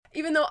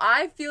even though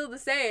I feel the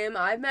same,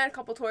 I've met a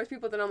couple Taurus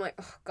people that I'm like,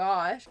 oh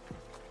gosh.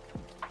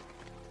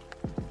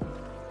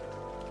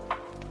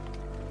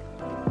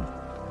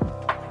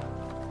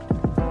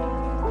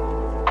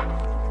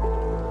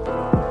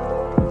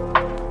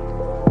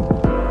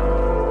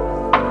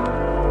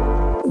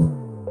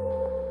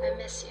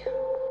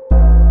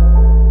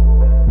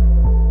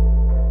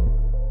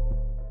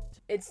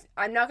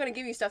 I'm not going to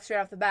give you stuff straight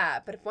off the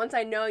bat, but if once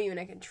I know you and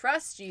I can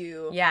trust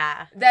you,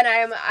 yeah, then I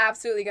am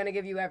absolutely going to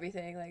give you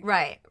everything. Like,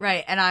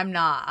 right. And I'm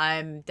not.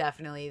 I'm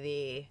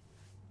definitely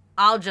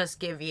I'll just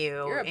give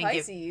you. You're a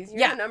Pisces.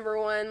 You're the number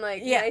one,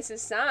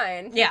 nicest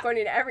sign,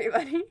 according to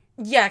everybody.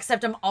 Yeah,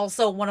 except I'm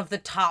also one of the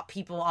top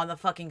people on the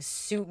fucking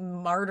suit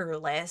murder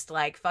list.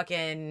 Like,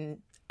 fucking...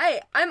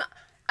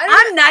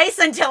 I'm nice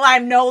until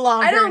I'm no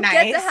longer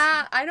nice.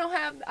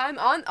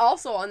 I'm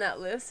also on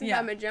that list since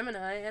I'm a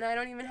Gemini, and I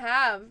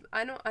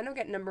don't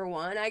get number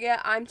one.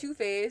 I'm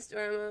two-faced, or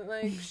I'm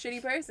a,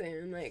 shitty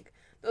person. Like,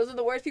 those are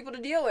the worst people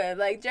to deal with.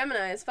 Like,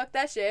 Geminis, fuck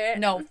that shit.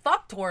 No,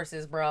 fuck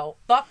Tauruses, bro.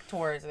 Fuck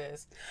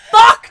Tauruses.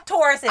 Fuck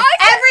Tauruses!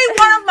 Every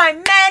one of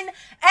my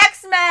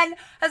ex-men,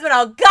 has been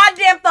a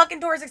goddamn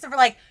fucking Taurus, except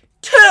for,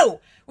 2,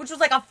 which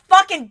was, a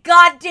fucking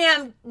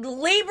goddamn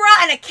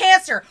Libra and a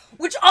Cancer,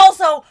 which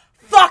also...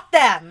 Fuck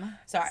them!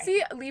 Sorry.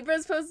 See,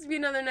 Libra's supposed to be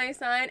another nice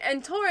sign.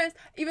 And Taurus,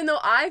 even though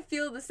I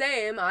feel the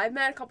same, I've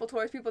met a couple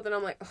Taurus people that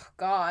I'm like, oh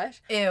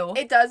gosh. Ew.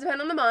 It does depend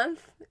on the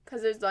month.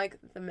 Because there's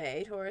the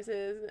May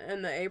Tauruses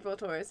and the April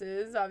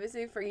Tauruses,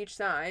 obviously, for each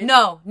sign.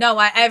 No,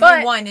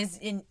 everyone is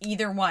in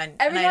either one.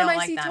 Every time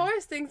I see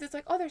Taurus things, it's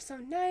like, oh, they're so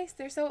nice.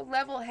 They're so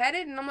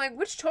level-headed. And I'm like,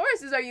 which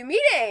Tauruses are you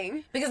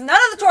meeting? Because none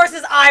of the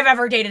Tauruses I've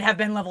ever dated have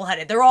been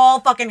level-headed. They're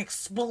all fucking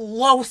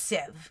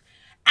explosive.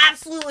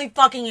 Absolutely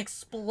fucking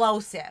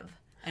explosive.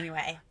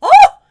 Anyway.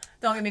 Oh!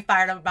 Don't get me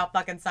fired up about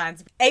fucking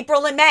signs.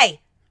 April and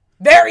May.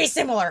 Very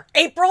similar.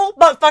 April,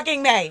 but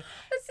fucking May.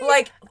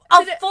 See,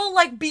 full,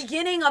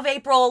 beginning of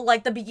April,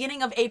 the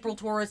beginning of April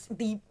Taurus,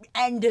 the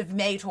end of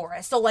May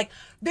Taurus. So,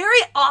 very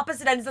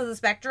opposite ends of the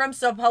spectrum.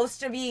 Supposed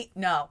to be,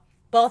 no.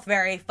 Both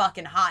very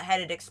fucking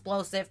hot-headed,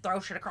 explosive, throw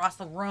shit across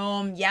the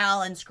room,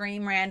 yell and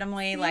scream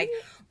randomly,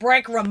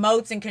 break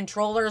remotes and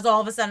controllers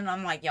all of a sudden.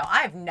 I'm like, yo,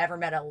 I've never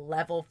met a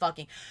level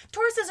fucking...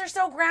 Tauruses are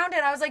so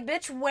grounded. I was like,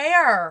 bitch,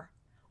 where?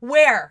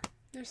 Where?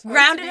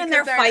 Grounded in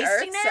their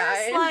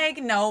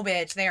feistiness? No,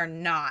 bitch, they are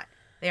not.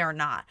 They are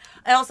not.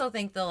 I also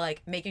think the,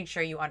 making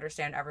sure you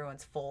understand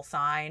everyone's full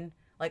sign,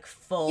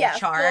 full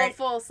chart.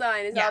 Full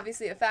sign is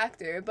obviously a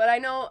factor. But I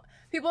know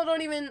people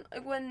don't even,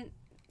 when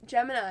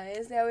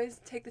Geminis, they always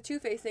take the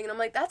two-face thing, and I'm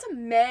like, that's a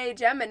May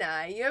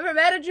Gemini. You ever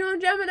met a June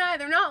Gemini?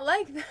 They're not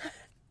like that.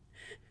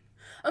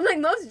 I'm like,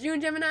 most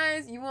June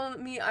Geminis you will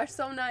meet are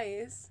so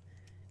nice.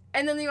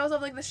 And then you also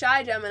have, the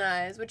shy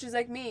Geminis, which is,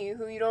 me,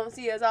 who you don't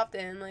see as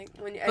often,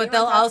 But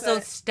they'll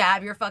also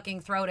stab your fucking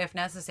throat if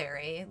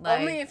necessary.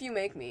 Only if you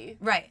make me.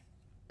 Right.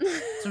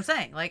 That's what I'm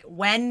saying.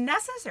 When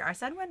necessary. I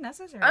said when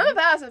necessary. I'm a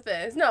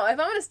pacifist. No, if I'm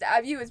gonna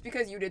stab you, it's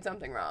because you did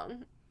something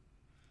wrong.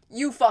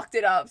 You fucked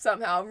it up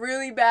somehow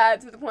really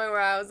bad to the point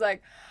where I was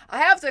like, I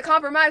have to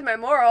compromise my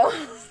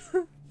morals.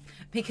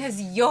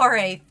 Because you're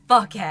a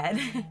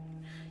fuckhead.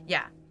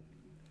 Yeah.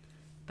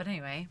 But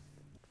anyway...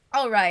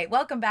 All right,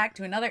 welcome back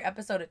to another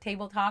episode of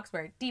Table Talks,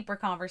 where deeper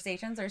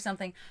conversations are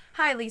something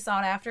highly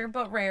sought after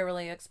but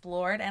rarely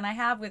explored. And I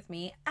have with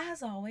me,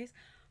 as always,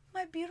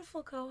 my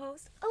beautiful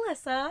co-host,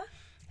 Alyssa.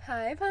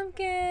 Hi,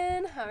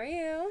 Pumpkin. How are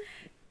you?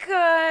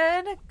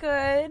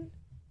 Good.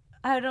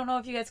 I don't know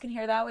if you guys can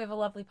hear that. We have a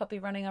lovely puppy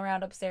running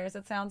around upstairs,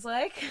 it sounds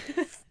like.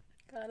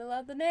 Gotta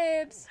love the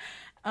nabes.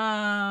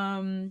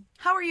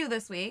 How are you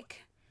this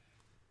week?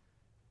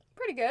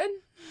 Pretty good.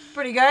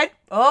 Pretty good?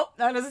 Oh,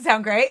 that doesn't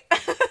sound great.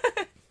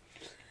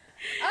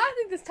 I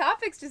think this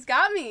topic's just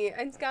got me.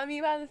 It's got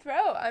me by the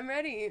throat. I'm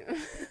ready.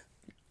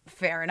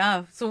 Fair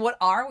enough. So what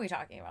are we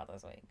talking about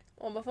this week?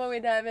 Well, before we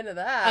dive into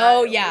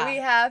that, we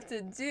have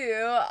to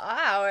do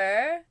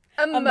our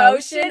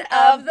Emotion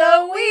of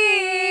the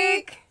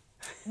Week.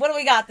 What do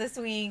we got this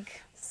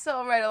week?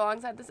 So right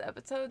alongside this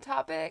episode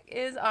topic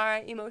is our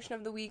Emotion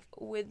of the Week,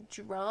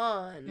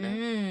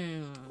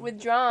 withdrawn.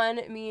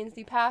 Withdrawn means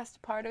the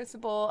past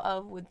participle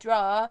of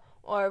withdraw,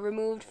 or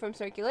removed from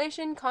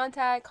circulation,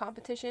 contact,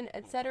 competition,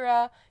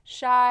 etc.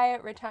 Shy,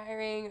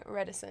 retiring,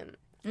 reticent.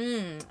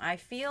 I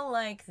feel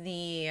like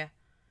the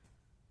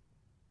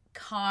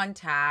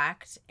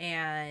contact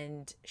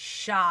and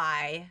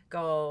shy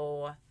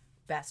go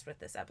best with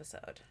this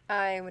episode.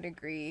 I would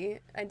agree.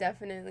 I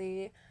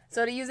definitely...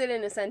 So to use it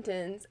in a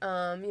sentence,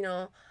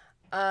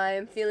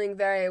 I'm feeling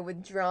very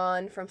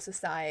withdrawn from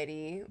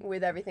society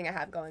with everything I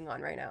have going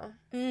on right now.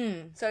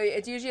 So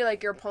it's usually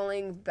you're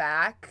pulling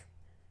back.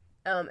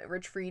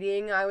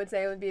 Retreating, I would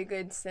say, would be a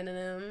good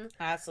synonym.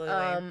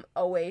 Absolutely.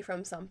 Away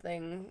from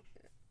something.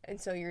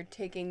 And so you're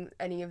taking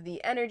any of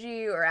the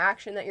energy or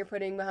action that you're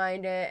putting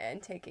behind it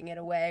and taking it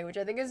away, which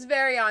I think is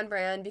very on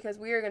brand because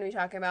we are going to be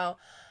talking about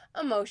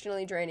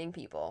emotionally draining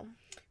people.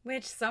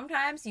 Which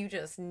sometimes you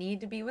just need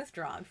to be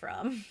withdrawn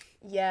from.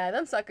 Yeah,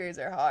 them suckers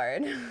are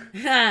hard.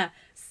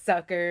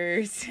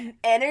 Suckers.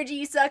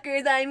 Energy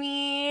suckers, I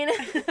mean.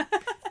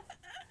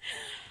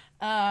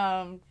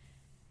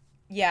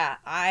 Yeah,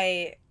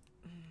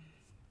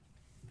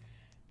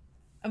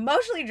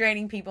 emotionally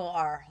draining people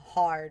are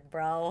hard,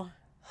 bro.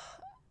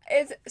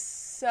 It's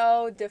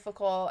so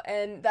difficult,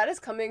 and that is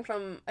coming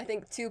from, I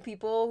think, two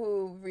people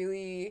who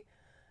really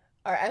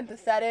are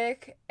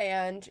empathetic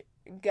and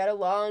get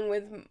along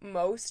with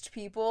most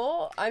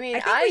people. I mean, I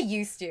think we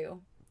used to.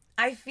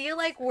 I feel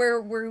like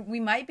we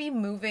might be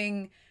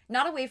moving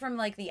not away from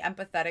like the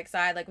empathetic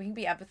side. Like we can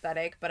be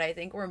empathetic, but I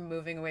think we're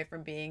moving away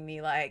from being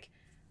the like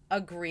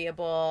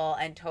agreeable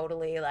and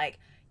totally like,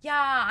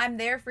 yeah, I'm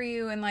there for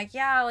you, and like,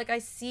 yeah, like I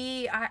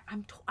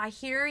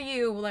hear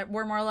you. Like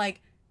we're more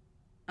like,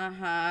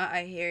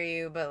 I hear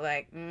you, but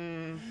like,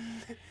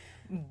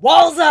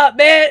 walls up,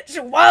 bitch,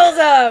 walls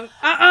up.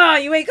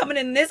 You ain't coming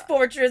in this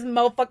fortress,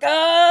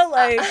 motherfucker.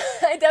 Like,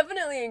 I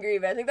definitely agree,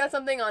 but I think that's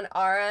something on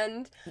our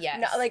end. yes,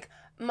 No, like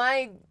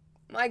my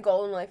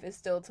goal in life is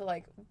still to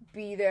like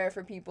be there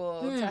for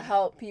people, to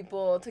help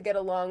people, to get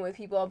along with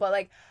people, but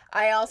like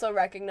I also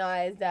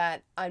recognize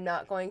that I'm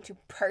not going to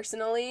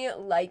personally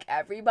like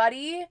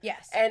everybody.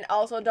 Yes. And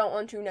also don't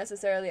want to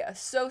necessarily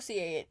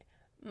associate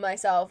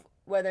myself,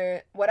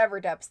 whatever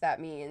depths that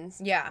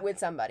means, with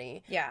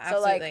somebody. Yeah,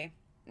 absolutely. So like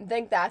I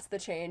think that's the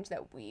change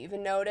that we've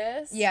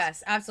noticed.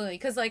 Yes, absolutely.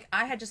 Because like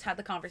I had just had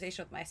the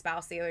conversation with my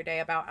spouse the other day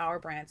about our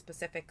brand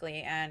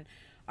specifically and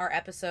our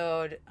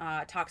episode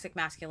Toxic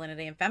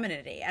Masculinity and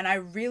Femininity, and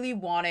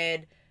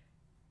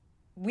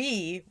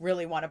we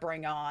really want to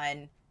bring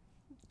on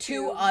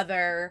two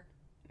other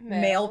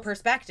male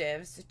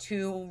perspectives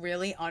to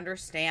really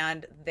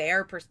understand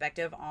their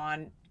perspective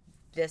on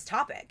this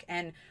topic.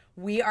 And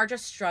we are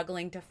just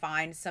struggling to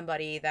find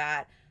somebody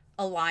that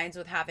aligns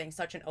with having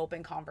such an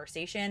open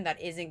conversation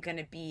that isn't going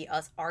to be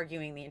us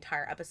arguing the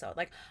entire episode.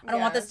 Like, I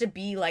don't want this to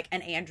be like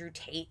an Andrew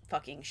Tate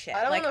fucking shit.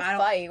 I don't want to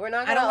fight. We're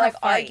not going to like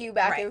argue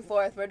back and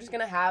forth. We're just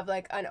going to have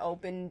like an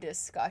open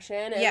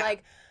discussion. And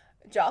like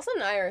Jocelyn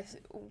and I are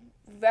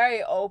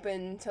very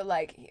open to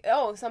like,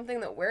 something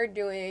that we're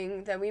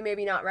doing that we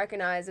maybe not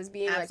recognize as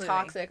being like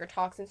toxic or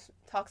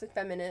toxic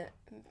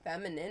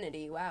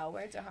femininity. Wow,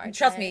 words are hard.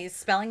 Trust me,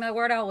 spelling that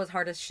word out was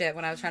hard as shit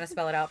when I was trying to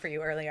spell it out for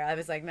you earlier. I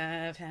was like,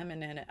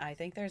 feminine. I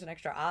think there's an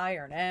extra I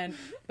or an N.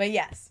 But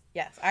yes,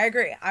 I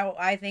agree.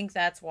 I think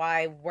that's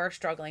why we're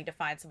struggling to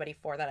find somebody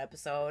for that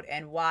episode,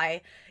 and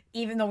why,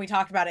 even though we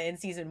talked about it in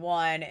season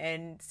 1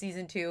 and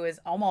season 2 is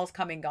almost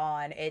come and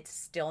gone, it's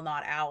still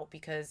not out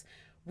because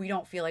we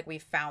don't feel like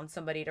we've found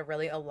somebody to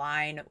really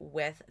align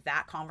with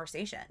that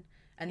conversation.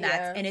 And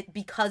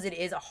because it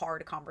is a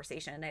hard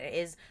conversation, and it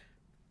is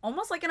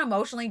almost like an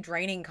emotionally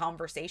draining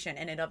conversation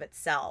in and of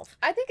itself.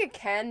 I think it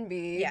can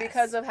be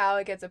because of how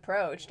it gets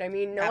approached. I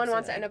mean, no one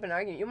wants to end up in an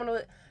argument. You don't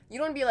want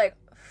to be like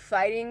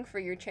fighting for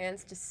your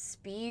chance to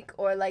speak,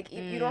 or like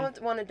you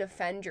don't want to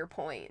defend your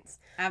points.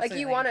 Absolutely. Like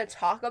you want to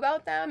talk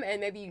about them, and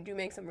maybe you do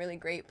make some really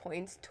great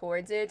points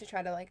towards it to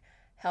try to like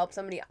help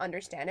somebody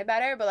understand it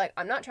better, but like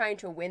I'm not trying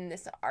to win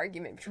this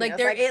argument between us.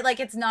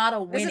 It's not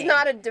a winning. This is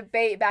not a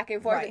debate back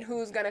and forth and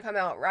who's gonna come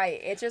out right.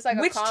 It's just like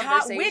a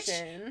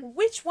conversation.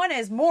 Which one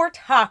is more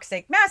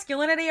toxic,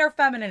 masculinity or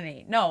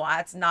femininity? No,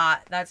 that's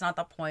not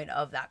the point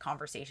of that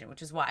conversation,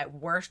 which is why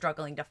we're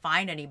struggling to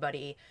find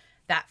anybody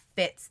that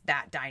fits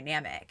that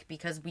dynamic,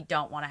 because we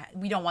don't want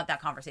that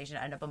conversation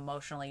to end up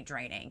emotionally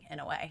draining in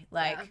a way.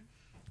 Like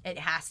it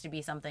has to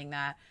be something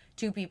that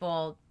two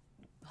people,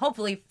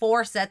 hopefully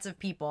 4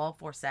 people.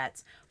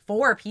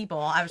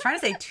 I was trying to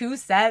say 2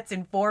 sets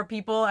and 4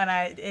 people,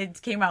 and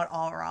it came out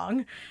all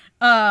wrong.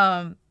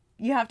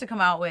 You have to come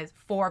out with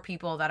 4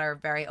 people that are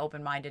very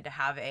open-minded to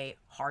have a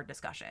hard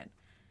discussion.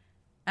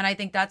 And I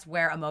think that's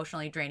where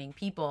emotionally draining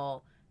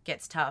people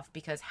gets tough,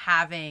 because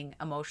having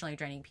emotionally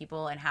draining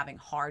people and having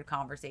hard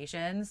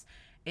conversations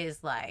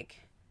is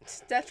like,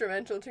 it's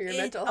detrimental to your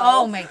mental health.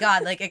 Oh my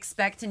God. Like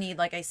expect to need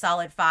like a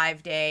solid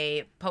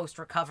 5-day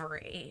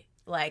post-recovery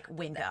like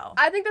window.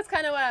 I think that's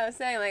kind of what I was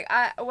saying. Like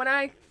when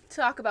I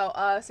talk about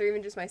us, or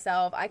even just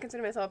myself, I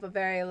consider myself a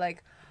very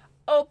like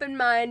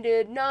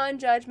open-minded,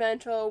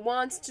 non-judgmental,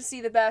 wants to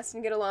see the best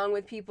and get along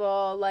with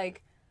people.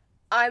 Like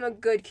I'm a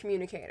good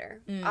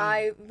communicator.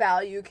 I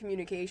value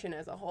communication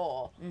as a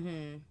whole.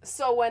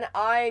 So when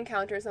I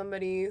encounter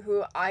somebody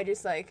who I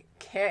just like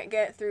can't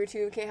get through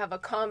to, can't have a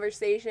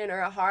conversation or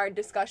a hard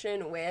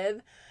discussion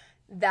with,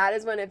 that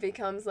is when it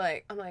becomes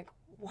like, I'm like,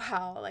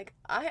 wow, like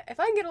if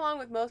I can get along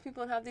with most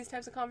people and have these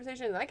types of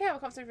conversations, and I can't have a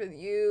conversation with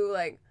you,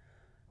 like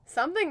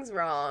something's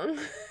wrong.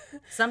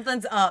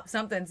 Something's up,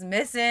 something's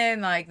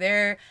missing, like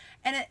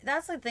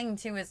that's the thing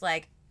too, is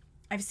like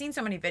I've seen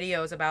so many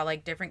videos about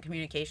like different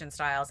communication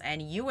styles,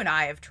 and you and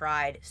I have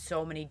tried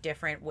so many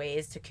different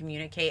ways to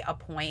communicate a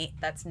point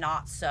that's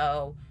not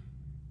so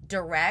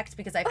direct,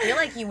 because I feel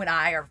like you and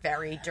I are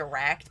very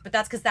direct, but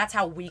that's because that's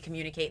how we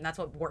communicate and that's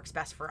what works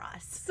best for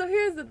us. So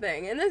here's the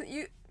thing, and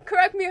you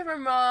correct me if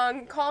I'm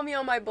wrong, call me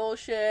on my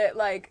bullshit,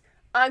 like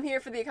I'm here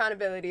for the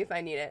accountability if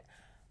I need it.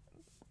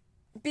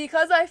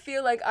 Because I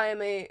feel like I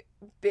am a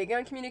big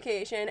on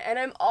communication, and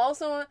I'm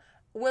also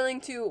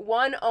willing to,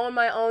 one, own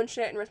my own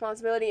shit and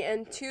responsibility,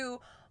 and two,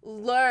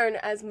 learn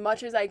as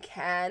much as I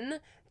can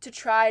to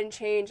try and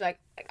change. Like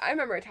I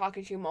remember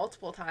talking to you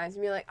multiple times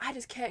and being like, I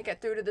just can't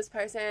get through to this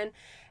person,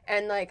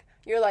 and like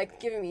you're like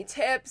giving me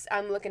tips.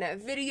 I'm looking at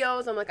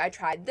videos. I'm like, I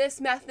tried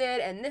this method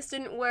and this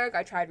didn't work.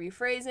 I tried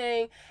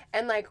rephrasing,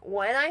 and like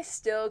when I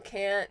still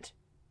can't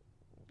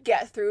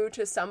get through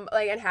to some,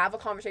 like, and have a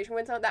conversation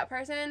with that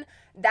person,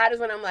 that is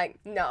when I'm like,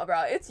 no,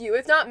 bro, it's you,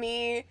 it's not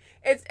me,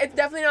 it's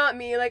definitely not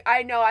me. Like,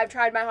 I know I've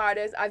tried my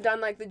hardest, I've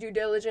done like the due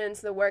diligence,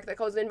 the work that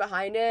goes in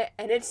behind it,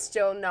 and it's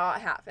still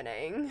not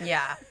happening.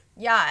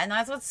 Yeah, and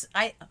that's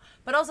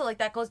but also, like,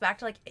 that goes back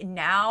to, like,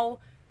 now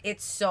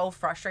it's so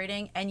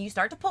frustrating, and you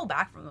start to pull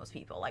back from those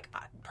people. Like,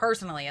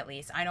 personally, at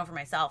least, I know for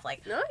myself,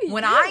 like, No,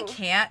 when do. I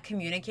can't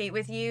communicate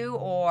with you,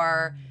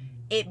 or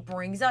it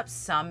brings up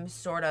some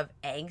sort of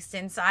angst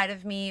inside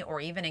of me, or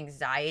even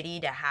anxiety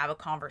to have a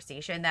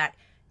conversation that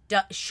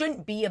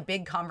shouldn't be a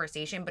big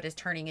conversation, but is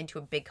turning into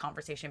a big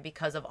conversation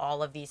because of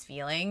all of these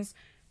feelings,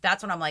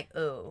 that's when I'm like,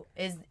 oh,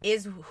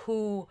 is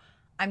who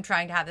I'm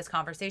trying to have this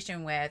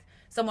conversation with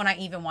someone I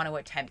even want to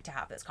attempt to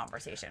have this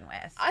conversation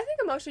with? I think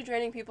emotionally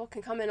draining people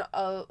can come in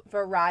a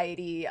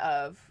variety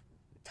of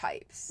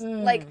types.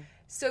 Like,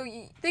 so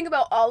you think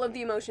about all of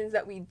the emotions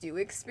that we do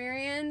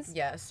experience.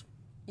 Yes.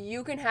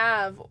 You can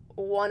have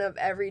one of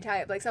every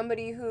type. Like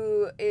somebody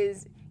who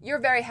is, you're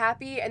very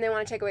happy and they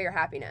want to take away your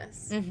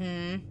happiness.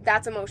 Mm-hmm.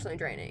 That's emotionally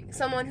draining.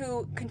 Someone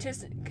who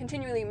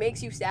continually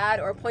makes you sad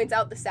or points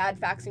out the sad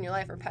facts in your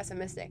life or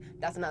pessimistic.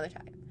 That's another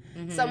type.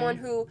 Mm-hmm. Someone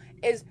who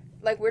is,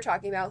 like we're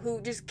talking about,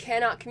 who just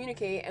cannot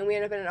communicate and we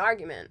end up in an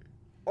argument.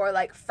 Or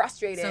like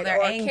frustrated, so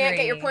or angry. Can't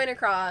get your point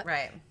across.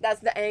 Right. That's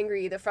the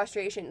angry, the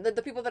frustration,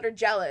 the people that are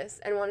jealous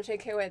and want to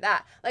take away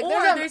that. Like,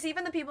 there's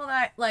even the people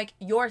that, like,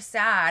 you're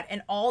sad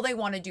and all they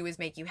want to do is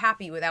make you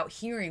happy without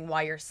hearing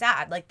why you're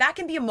sad. Like, that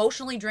can be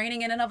emotionally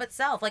draining in and of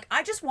itself. Like,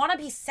 I just want to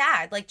be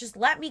sad. Like, just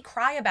let me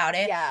cry about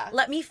it. Yeah.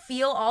 Let me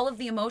feel all of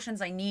the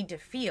emotions I need to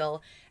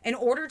feel in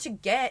order to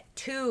get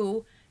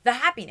to the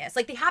happiness.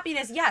 Like, the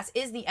happiness, yes,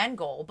 is the end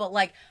goal, but,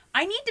 like,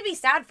 I need to be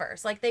sad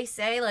first. Like, they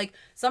say, like,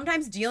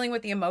 sometimes dealing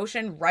with the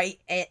emotion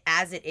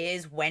as it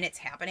is when it's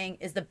happening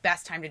is the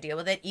best time to deal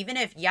with it, even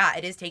if, yeah,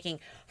 it is taking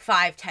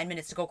 5-10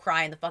 minutes to go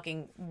cry in the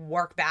fucking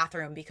work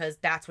bathroom because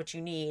that's what you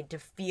need to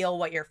feel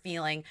what you're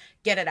feeling,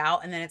 get it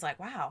out, and then it's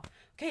like, wow,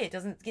 okay,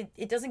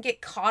 it doesn't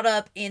get caught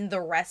up in the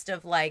rest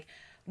of, like,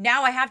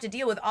 now I have to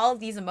deal with all of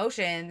these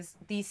emotions,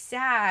 these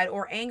sad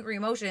or angry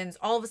emotions,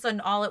 all of a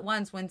sudden, all at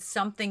once, when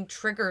something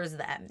triggers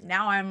them.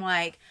 Now I'm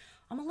like,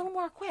 I'm a little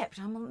more equipped.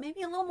 I'm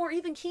maybe a little more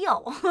even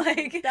keel.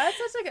 Like, that's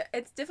such like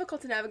it's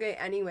difficult to navigate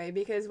anyway,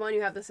 because one,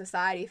 you have the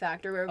society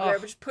factor where they're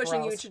just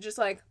pushing you to just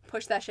like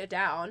push that shit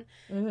down.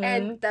 Mm-hmm.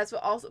 And that's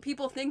what also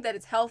people think that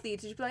it's healthy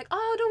to just be like,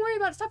 oh, don't worry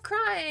about it, stop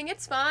crying,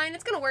 it's fine,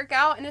 it's gonna work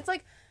out. And it's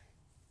like,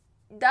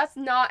 that's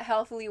not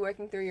healthily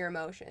working through your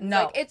emotions.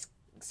 No. Like, it's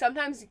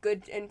sometimes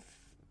good and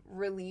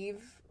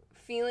relieve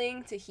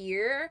feeling to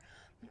hear,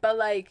 but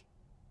like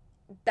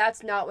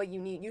that's not what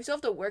you need. You still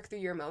have to work through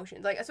your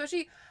emotions. Like,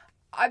 especially,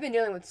 I've been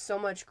dealing with so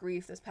much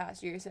grief this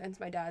past year since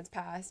my dad's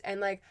passed,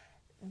 and like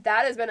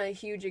that has been a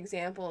huge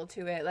example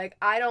to it. Like,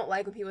 I don't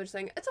like when people are just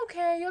saying, it's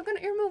okay,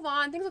 you'll move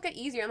on, things will get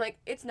easier. I'm like,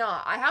 it's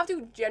not. I have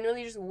to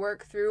generally just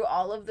work through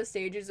all of the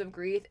stages of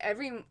grief,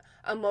 every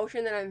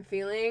emotion that I'm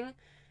feeling,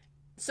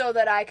 so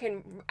that I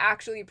can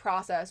actually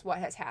process what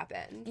has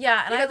happened.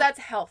 Yeah, and because that's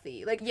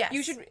healthy. Like, yes.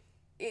 You should,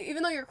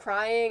 even though you're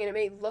crying and it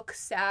may look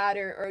sad,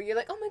 or you're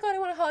like, oh my god, I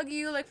want to hug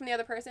you, like, from the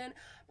other person,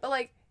 but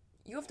like,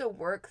 you have to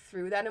work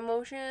through that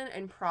emotion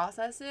and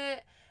process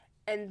it,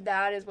 and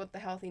that is what the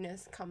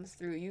healthiness comes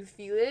through. You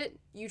feel it,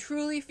 you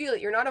truly feel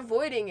it. You're not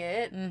avoiding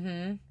it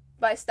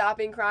by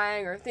stopping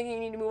crying or thinking you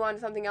need to move on to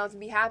something else and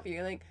be happy.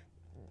 You're like,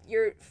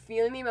 you're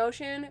feeling the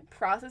emotion,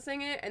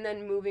 processing it, and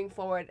then moving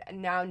forward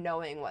and now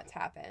knowing what's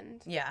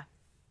happened. Yeah.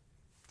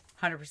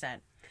 100%.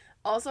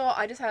 Also,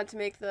 I just had to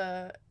make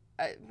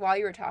while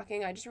you were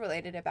talking, I just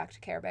related it back to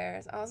Care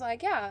Bears. I was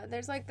like, yeah,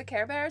 there's like the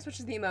Care Bears, which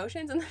is the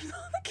emotions, and there's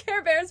all the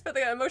Care Bears for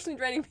the emotionally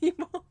draining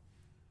people.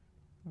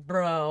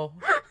 Bro.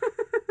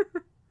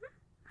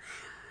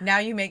 Now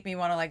you make me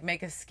want to, like,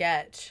 make a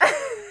sketch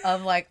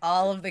of, like,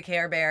 all of the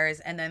Care Bears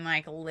and then,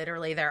 like,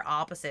 literally their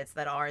opposites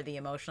that are the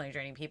emotionally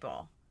draining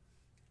people.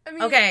 I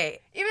mean,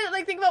 okay. Even,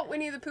 like, think about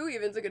Winnie the Pooh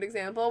even's a good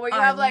example, where you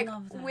have, like,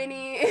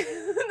 Winnie,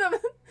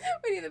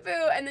 Winnie the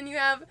Pooh, and then you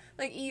have,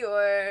 like,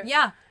 Eeyore.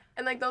 Yeah.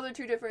 And, like, those are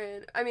two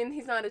different, I mean,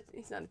 he's not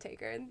a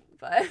taker,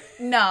 but.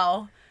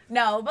 No,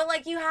 but,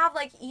 like, you have,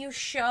 like, it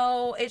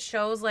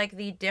shows, like,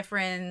 the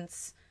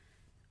difference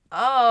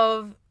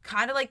of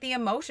kind of, like, the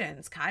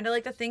emotions, kind of,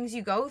 like, the things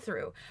you go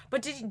through.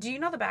 But do you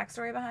know the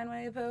backstory behind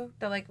Winnie the Pooh?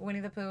 That, like, Winnie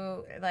the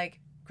Pooh, like,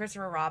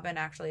 Christopher Robin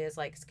actually is,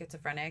 like,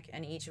 schizophrenic,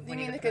 and each of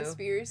Winnie the Pooh... You mean the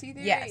conspiracy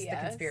theory? Yes, the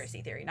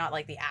conspiracy theory. Not,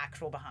 like, the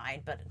actual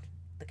behind, but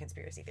the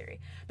conspiracy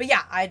theory. But,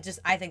 yeah, I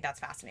think that's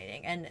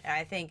fascinating. And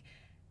I think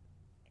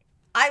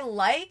I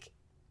like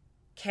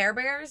Care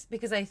Bears,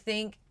 because I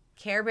think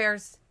Care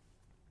Bears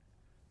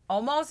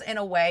almost in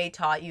a way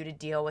taught you to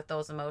deal with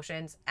those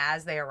emotions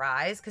as they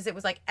arise, because it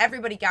was like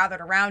everybody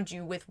gathered around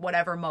you with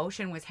whatever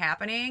emotion was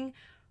happening,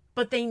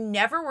 but they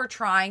never were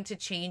trying to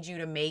change you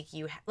to make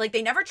you like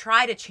they never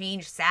try to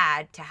change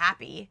sad to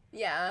happy.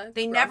 Yeah.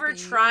 They never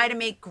try to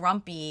make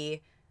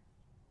grumpy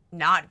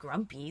not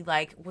grumpy.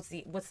 Like what's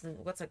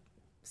a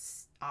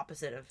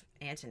opposite of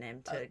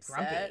antonym to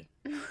Upset.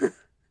 grumpy?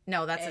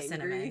 No, that's Angry. a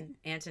synonym.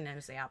 Antonym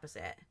is the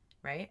opposite,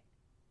 right?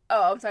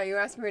 Oh, I'm sorry. You were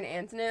asking for an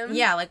antonym?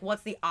 Yeah, like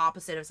what's the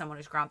opposite of someone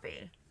who's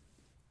grumpy?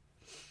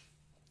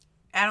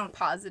 I don't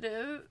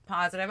Positive.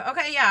 positive.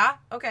 Okay, yeah.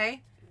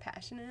 Okay.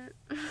 Passionate.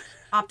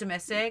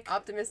 Optimistic.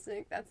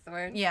 Optimistic. That's the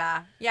word.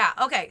 Yeah. Yeah.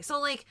 Okay.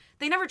 So like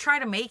they never try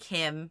to make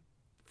him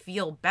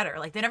feel better.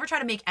 Like they never try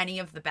to make any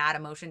of the bad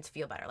emotions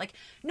feel better. Like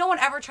no one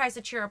ever tries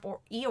to cheer up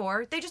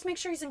Eeyore. They just make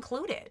sure he's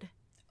included.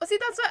 Well, see,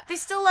 that's what. They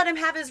still let him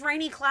have his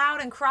rainy cloud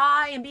and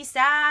cry and be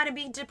sad and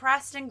be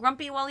depressed and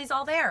grumpy while he's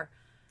all there.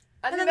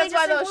 I And think then they that's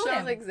why just those include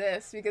shows him.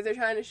 exist, because they're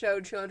trying to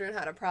show children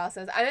how to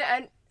process.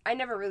 I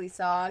never really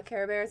saw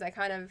Care Bears. I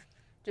kind of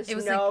just It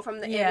was know like- from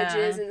the yeah.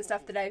 images and the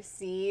stuff that I've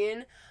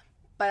seen.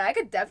 But I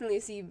could definitely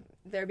see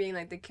there being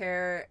like the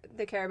Care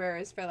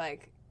Bears for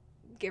like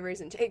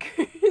givers and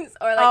takers,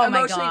 or like Oh my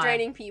emotionally God.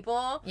 draining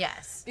people.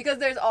 Yes. Because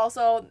there's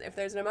also, if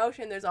there's an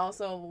emotion, there's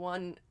also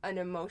an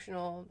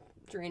emotional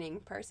draining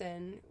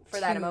person for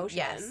that emotion.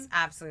 Yes,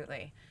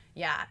 absolutely.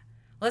 Yeah.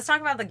 Let's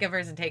talk about the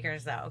givers and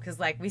takers though, because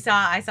like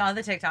I saw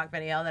the TikTok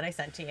video that I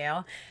sent to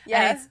you.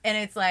 Yeah. And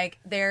it's like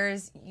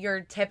there's your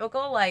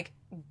typical like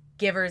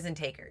givers and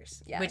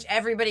takers, Yes. which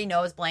everybody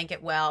knows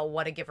blanket well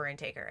what a giver and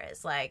taker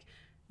is. Like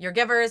your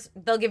givers,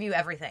 they'll give you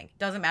everything.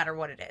 Doesn't matter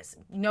what it is.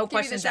 No Give you the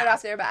questions shirt off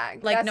asked. their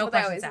bag. Like That's no what they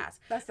questions always-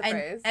 asked. That's the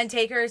phrase. And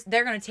takers,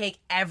 they're gonna take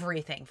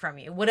everything from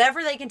you.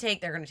 Whatever they can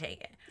take, they're gonna take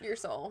it. Your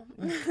soul.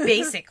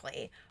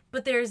 Basically.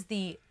 But there's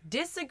the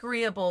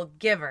disagreeable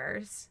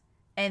givers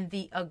and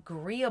the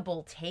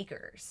agreeable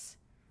takers,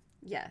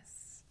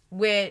 Yes.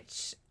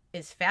 which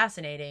is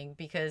fascinating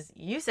because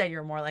you said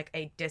you're more like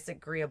a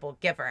disagreeable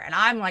giver, and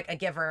I'm like a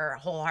giver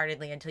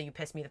wholeheartedly until you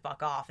piss me the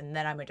fuck off, and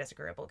then I'm a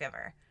disagreeable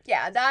giver.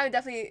 Yeah, that I would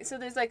definitely. So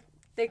there's like,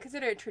 they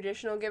consider it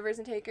traditional givers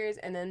and takers,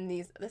 and then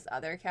this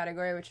other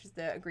category, which is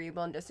the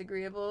agreeable and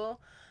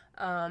disagreeable.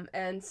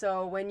 And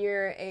so when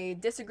you're a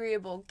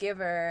disagreeable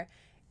giver,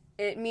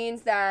 it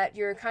means that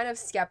you're kind of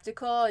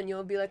skeptical, and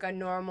you'll be like a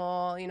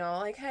normal,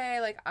 like, hey,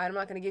 like, I'm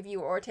not going to give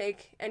you or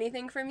take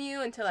anything from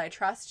you until I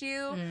trust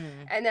you.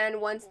 And then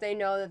once they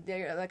know that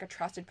they're like a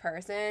trusted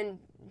person,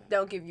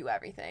 they'll give you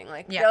everything.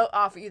 Like, Yeah. they'll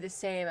offer you the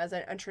same as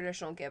a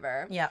traditional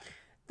giver. Yep.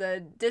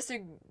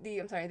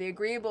 The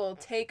agreeable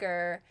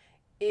taker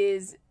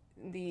is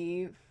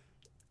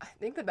I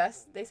think the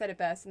best, they said it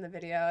best in the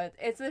video.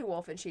 It's the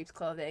wolf in sheep's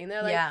clothing.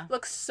 They're like, Yeah.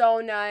 look so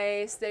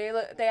nice. They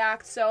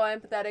act so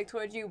empathetic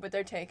towards you, but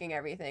they're taking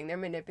everything. They're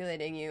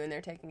manipulating you, and they're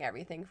taking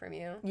everything from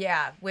you.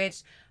 Yeah,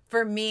 which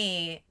for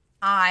me,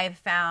 I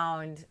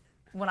found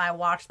when I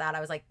watched that, I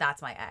was like,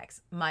 that's my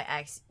ex. My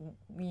ex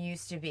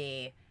used to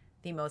be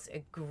the most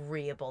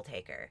agreeable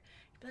taker.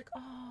 He'd be like,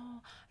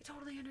 oh, I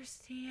totally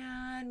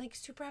understand, like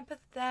super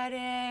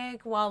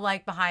empathetic, while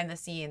like behind the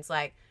scenes,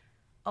 like,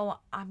 oh,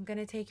 I'm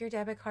gonna take your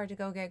debit card to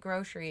go get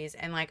groceries,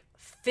 and like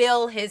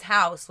fill his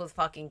house with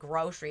fucking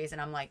groceries. And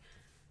I'm like,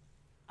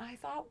 I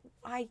thought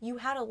you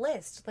had a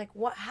list. Like,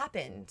 what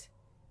happened?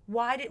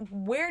 Where did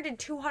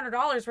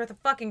 $200 worth of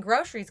fucking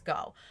groceries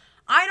go?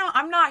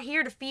 I'm not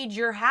here to feed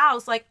your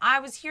house. Like, I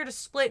was here to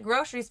split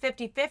groceries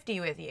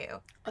 50-50 with you.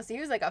 Oh, so he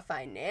was like a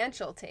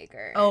financial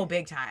taker. Oh,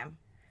 big time.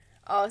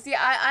 Oh, see,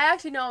 I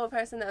actually know a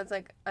person that's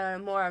like a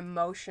more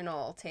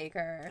emotional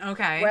taker.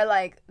 Okay. Where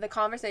like the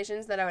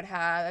conversations that I would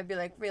have, I'd be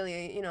like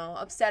really,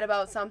 upset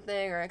about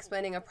something or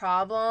explaining a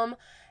problem,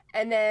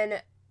 and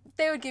then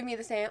they would give me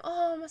the same,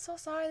 oh, I'm so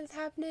sorry that's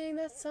happening.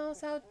 That's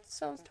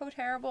so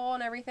terrible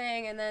and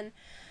everything, and then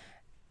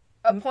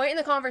a point in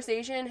the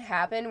conversation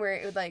happened where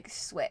it would like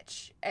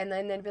switch, and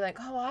then they'd be like,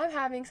 oh, well, I'm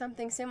having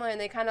something similar,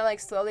 and they kind of like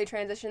slowly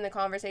transition the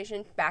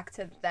conversation back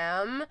to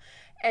them.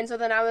 And so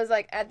then I was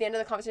like at the end of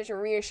the conversation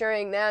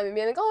reassuring them and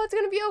being like, oh, it's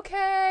gonna be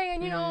okay,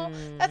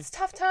 and that's a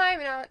tough time,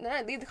 and then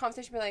I'd leave the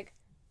conversation and be like,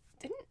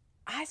 didn't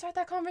I start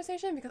that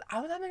conversation because I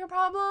was having a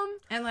problem?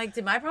 And like,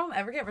 did my problem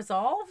ever get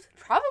resolved?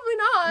 Probably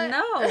not.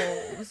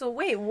 No. So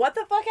wait, what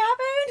the fuck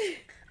happened?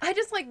 I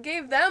just like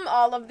gave them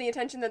all of the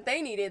attention that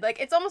they needed. Like,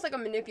 it's almost like a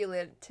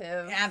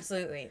manipulative,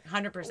 Absolutely,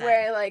 100%.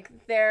 where like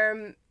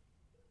they're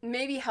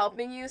maybe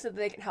helping you so that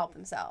they can help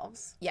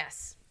themselves.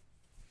 Yes.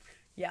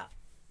 Yeah.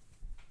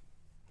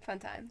 Fun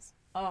times.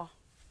 Oh,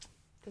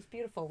 that's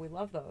beautiful. We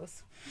love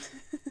those.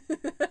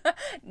 That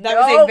That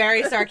was a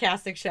very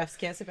sarcastic chef's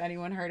kiss, if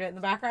anyone heard it in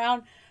the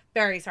background.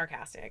 Very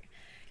sarcastic.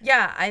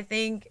 Yeah, I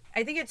think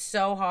it's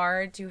so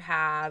hard to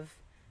have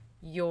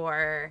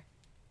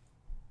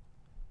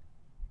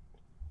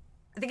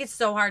I think it's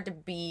so hard to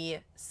be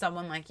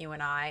someone like you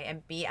and I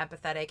and be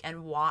empathetic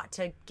and want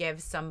to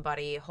give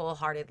somebody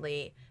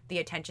wholeheartedly the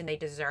attention they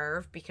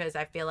deserve, because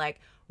I feel like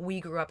we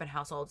grew up in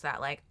households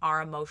that like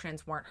our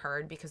emotions weren't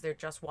heard because there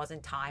just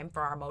wasn't time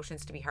for our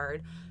emotions to be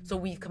heard. So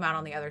we've come out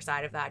on the other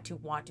side of that to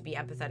want to be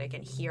empathetic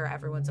and hear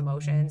everyone's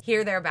emotions,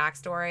 hear their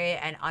backstory,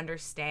 and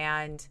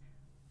understand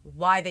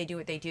why they do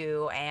what they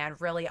do, and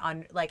really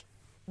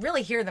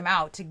really hear them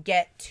out to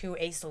get to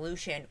a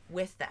solution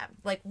with them.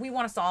 Like, we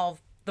want to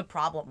solve the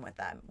problem with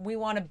them. We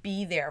want to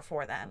be there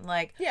for them.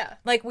 Like, Yeah.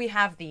 like we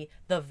have the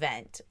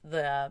vent,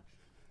 the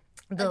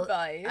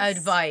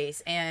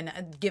advice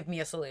and give me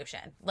a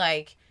solution.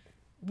 Like,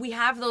 we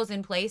have those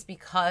in place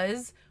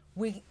because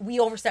we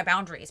overstep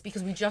boundaries,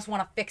 because we just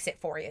want to fix it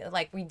for you.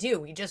 Like, we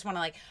just want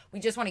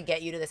to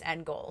get you to this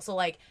end goal. So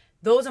like,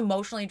 those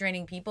emotionally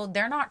draining people,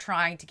 they're not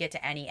trying to get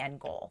to any end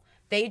goal.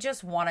 They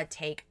just want to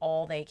take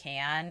all they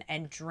can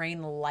and drain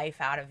the life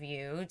out of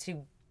you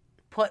to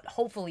put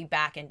hopefully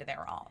back into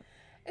their own.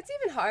 It's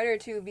even harder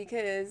too,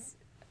 because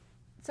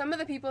some of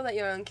the people that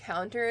you'll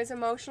encounter as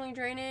emotionally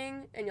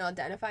draining, and you'll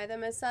identify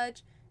them as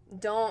such,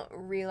 don't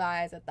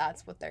realize that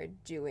that's what they're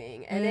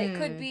doing. And it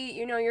could be,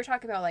 you're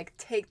talking about like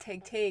take.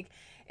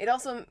 It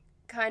also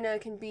kind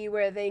of can be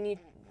where they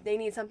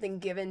need something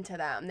given to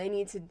them. They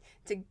need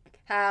to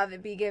have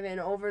it be given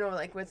over and over,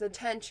 like with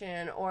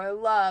attention or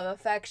love,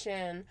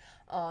 affection,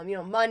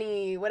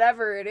 money,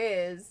 whatever it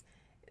is.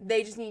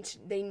 They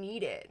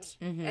need it.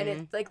 Mm-hmm. And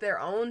it's like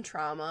their own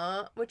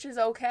trauma, which is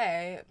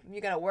okay.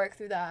 You gotta work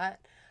through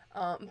that.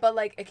 But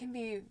like, it can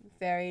be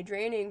very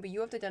draining, but you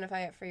have to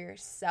identify it for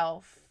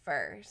yourself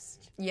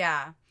first.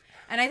 Yeah.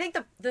 And I think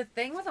the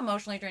thing with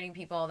emotionally draining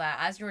people, that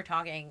as you were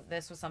talking,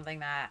 this was something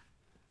that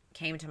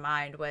came to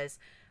mind, was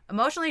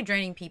emotionally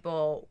draining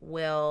people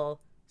will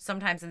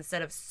sometimes,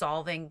 instead of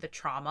solving the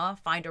trauma,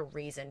 find a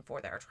reason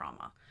for their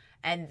trauma.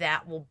 And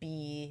that will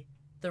be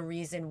the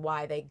reason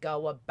why they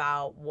go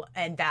about,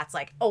 and that's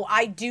like, oh,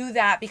 I do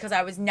that because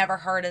I was never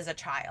heard as a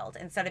child,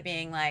 instead of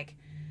being like,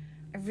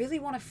 I really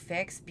want to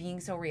fix being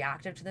so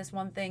reactive to this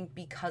one thing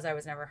because I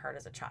was never heard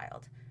as a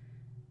child.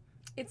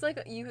 It's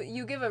like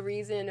you give a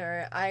reason,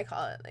 or I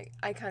call it, like,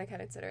 I kind of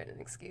consider it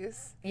an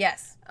excuse.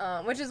 Yes.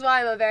 Which is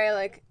why I'm a very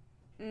like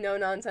no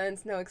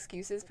nonsense, no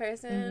excuses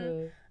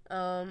person.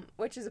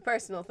 Which is a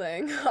personal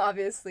thing,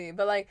 obviously.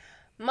 But like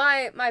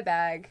my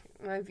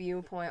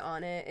viewpoint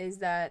on it is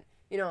that,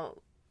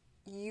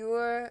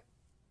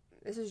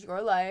 this is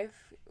your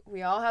life.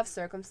 We all have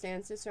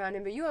circumstances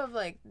surrounding, but you have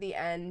like the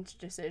end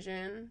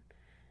decision.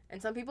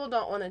 And some people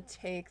don't want to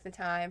take the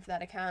time for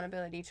that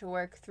accountability to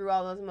work through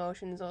all those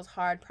emotions, those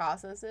hard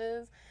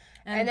processes.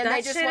 And then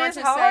they just want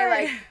to say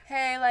like,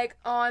 hey, like,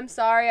 oh, I'm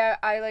sorry.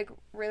 I like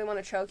really want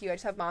to choke you. I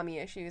just have mommy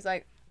issues.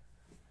 Like,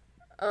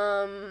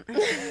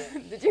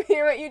 did you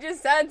hear what you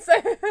just said,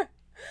 sir?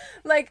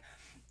 Like,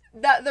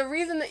 that the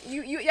reason that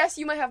you yes,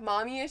 you might have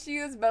mommy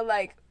issues, but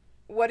like,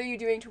 what are you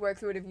doing to work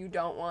through it if you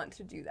don't want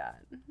to do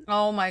that?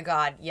 Oh my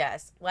God,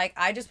 yes. Like,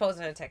 I just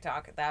posted a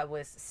TikTok that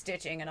was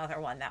stitching another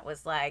one that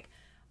was like,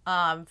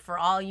 for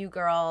all you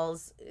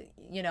girls,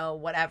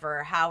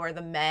 whatever, how are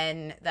the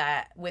men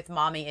that with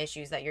mommy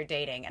issues that you're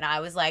dating? And I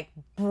was like,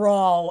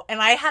 bro.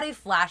 And I had a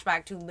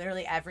flashback to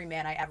literally every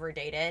man I ever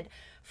dated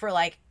for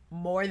like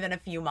more than a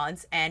few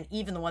months. And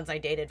even the ones I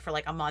dated for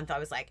like a month, I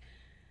was like,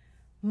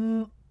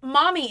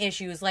 mommy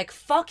issues, like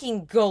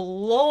fucking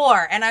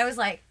galore. And I was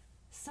like,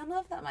 some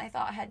of them I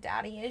thought had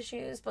daddy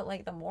issues, but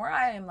like the more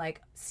I am like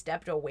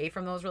stepped away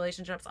from those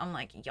relationships, I'm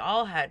like,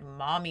 y'all had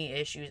mommy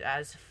issues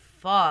as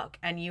fuck,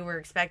 and you were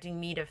expecting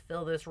me to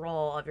fill this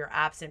role of your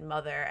absent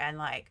mother, and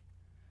like,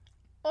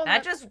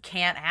 that just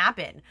can't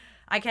happen.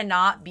 I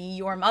cannot be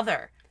your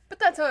mother. But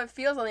that's how it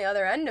feels on the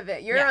other end of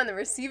it. You're on the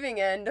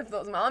receiving end of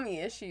those mommy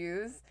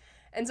issues,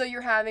 and so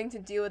you're having to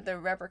deal with the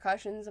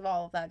repercussions of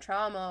all of that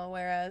trauma,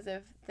 whereas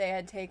if they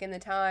had taken the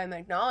time and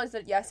acknowledged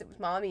that yes, it was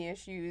mommy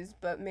issues,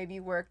 but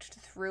maybe worked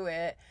through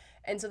it,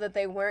 and so that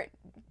they weren't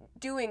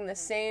doing the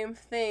same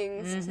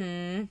things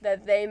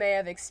that they may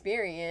have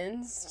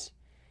experienced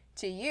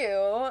to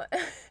you,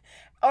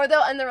 or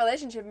they'll end the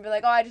relationship and be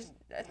like, oh, I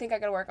think I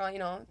gotta work on,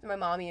 my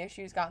mommy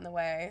issues got in the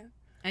way.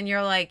 And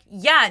you're like,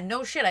 yeah,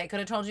 no shit, I could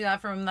have told you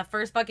that from the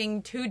first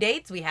fucking 2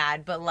 dates we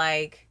had, but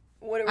like,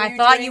 I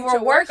thought you were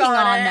working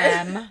on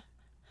them.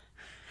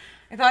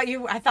 I thought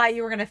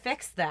you were gonna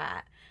fix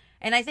that.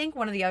 And I think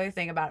one of the other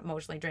thing about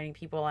emotionally draining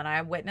people, and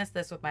I witnessed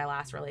this with my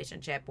last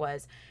relationship,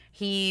 was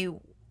he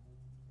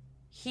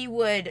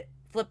would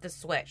flip the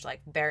switch like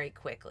very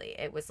quickly.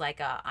 It was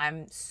like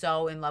I'm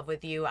so in love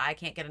with you, I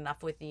can't get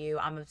enough with you,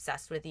 I'm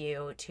obsessed with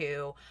you,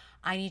 to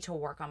I need to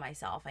work on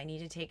myself, I need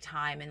to take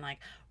time and like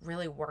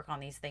really work on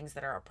these things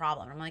that are a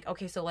problem. I'm like,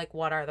 okay, so like,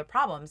 what are the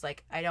problems?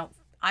 Like, I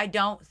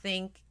don't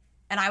think,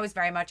 and I was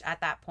very much at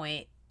that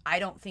point, I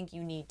don't think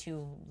you need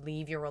to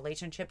leave your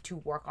relationship to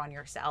work on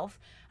yourself.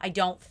 I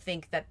don't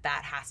think that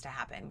has to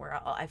happen, where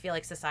I feel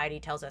like society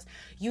tells us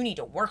you need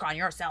to work on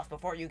yourself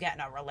before you get in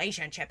a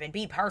relationship and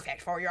be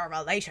perfect for your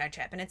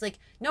relationship. And it's like,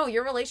 no,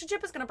 your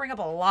relationship is going to bring up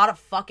a lot of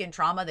fucking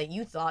trauma that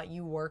you thought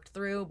you worked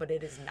through, but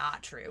it is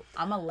not true.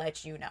 I'm going to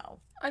let you know.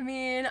 I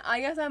mean, I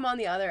guess I'm on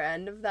the other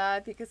end of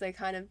that because I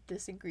kind of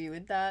disagree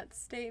with that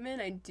statement.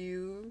 I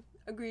do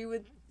agree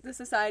with the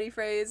society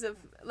phrase of,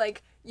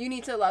 like, you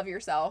need to love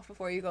yourself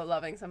before you go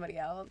loving somebody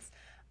else.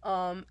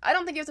 I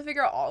don't think you have to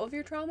figure out all of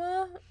your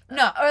trauma.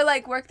 No. Or,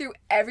 like, work through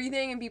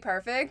everything and be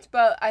perfect,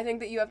 but I think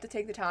that you have to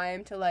take the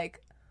time to,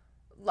 like,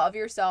 love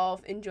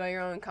yourself, enjoy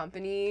your own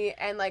company,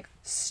 and, like,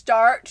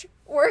 start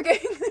working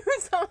through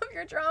some of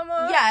your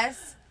trauma.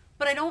 Yes,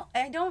 but I don't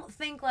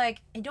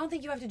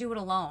think you have to do it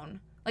alone.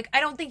 Like,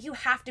 I don't think you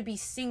have to be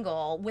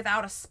single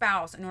without a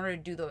spouse in order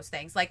to do those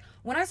things. Like,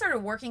 when I started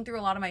working through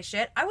a lot of my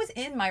shit, I was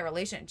in my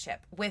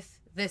relationship with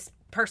this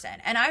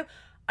person. And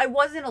I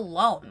wasn't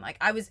alone. Like,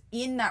 I was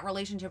in that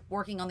relationship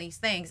working on these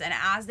things. And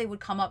as they would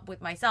come up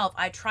with myself,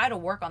 I try to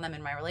work on them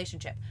in my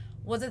relationship.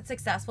 Was it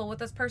successful with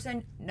this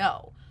person?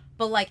 No.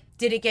 But, like,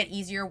 did it get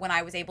easier when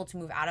I was able to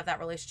move out of that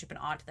relationship and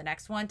on to the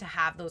next one to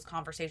have those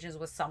conversations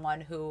with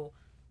someone who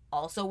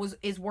also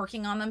is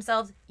working on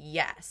themselves?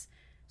 Yes.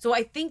 So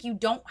I think you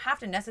don't have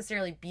to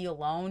necessarily be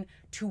alone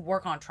to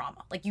work on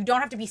trauma. Like, you don't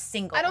have to be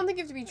single. I don't think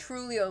you have to be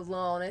truly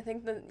alone. I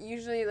think that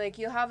usually, like,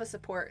 you'll have a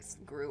support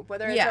group,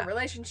 whether it's a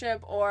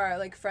relationship or,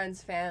 like,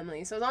 friends,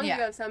 family. So as long as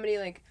you have somebody,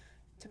 like,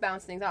 to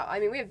bounce things out. I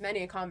mean, we have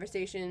many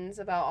conversations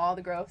about all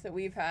the growth that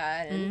we've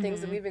had and things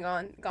that we've been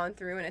gone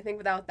through. And I think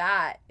without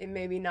that, it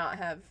maybe not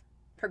have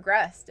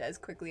progressed as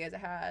quickly as it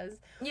has.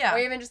 Yeah. Or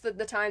even just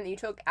the time that you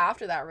took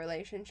after that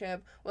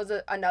relationship was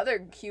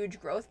another huge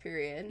growth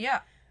period.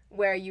 Yeah.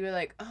 Where you were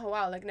like, oh,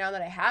 wow, like, now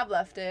that I have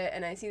left it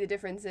and I see the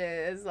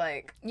differences,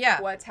 like,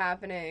 what's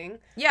happening.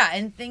 Yeah,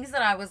 and things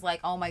that I was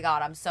like, oh, my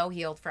God, I'm so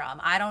healed from.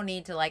 I don't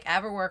need to, like,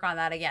 ever work on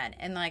that again.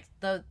 And, like,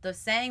 the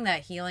saying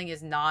that healing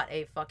is not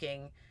a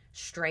fucking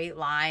straight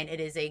line,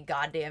 it is a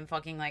goddamn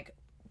fucking, like,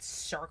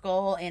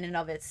 circle in and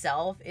of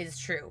itself is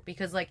true.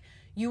 Because, like,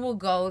 you will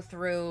go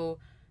through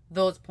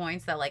those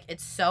points that, like,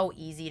 it's so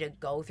easy to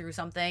go through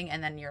something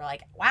and then you're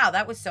like, wow,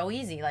 that was so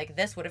easy, like,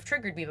 this would have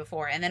triggered me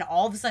before, and then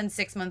all of a sudden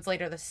 6 months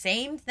later the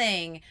same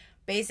thing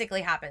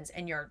basically happens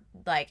and you're,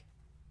 like,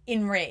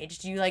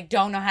 enraged, you, like,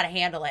 don't know how to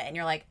handle it, and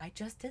you're like, I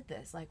just did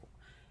this, like,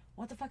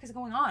 what the fuck is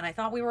going on? I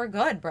thought we were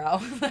good, bro.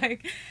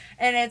 Like,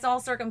 and it's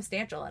all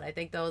circumstantial. And I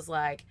think those,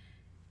 like,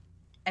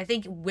 I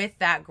think with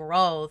that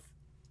growth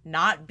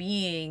not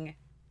being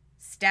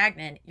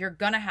stagnant, you're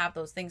gonna have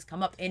those things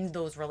come up in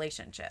those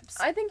relationships.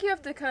 I think you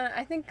have to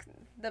I think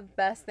the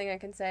best thing I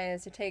can say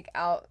is to take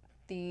out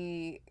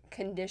the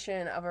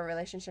condition of a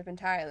relationship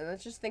entirely.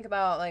 Let's just think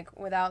about, like,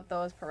 without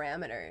those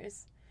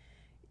parameters.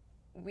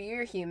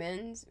 We're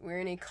humans. We're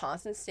in a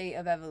constant state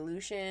of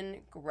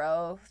evolution,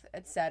 growth,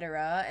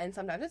 etc. And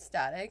sometimes it's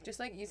static, just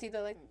like you see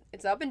the, like,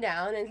 it's up and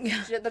down and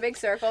the big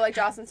circle like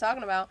Jocelyn's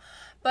talking about.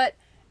 But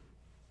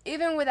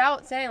even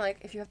without saying, like,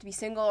 if you have to be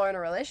single or in a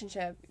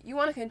relationship, you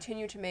want to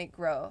continue to make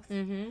growth.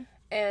 Mm-hmm.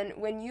 And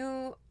when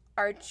you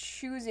are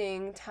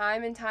choosing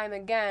time and time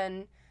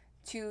again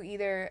to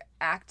either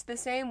act the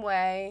same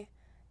way,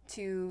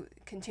 to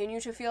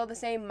continue to feel the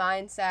same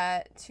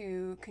mindset,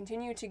 to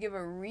continue to give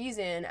a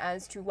reason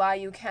as to why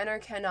you can or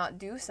cannot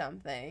do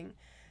something,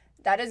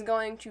 that is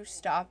going to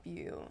stop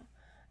you.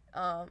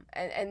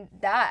 And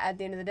that, at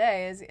the end of the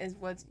day, is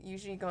what's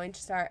usually going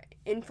to start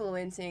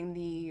influencing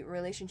the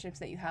relationships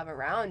that you have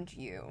around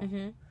you.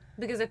 Mm-hmm.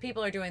 Because if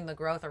people are doing the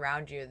growth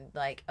around you,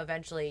 like,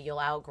 eventually you'll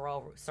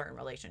outgrow certain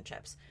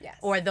relationships. Yes.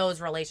 Or those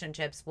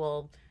relationships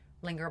will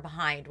linger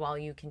behind while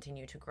you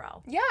continue to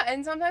grow. Yeah,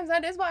 and sometimes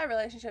that is why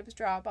relationships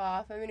drop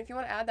off. I mean, if you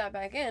want to add that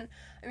back in,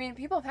 I mean,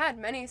 people have had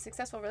many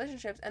successful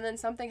relationships, and then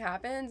something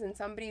happens, and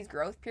somebody's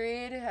growth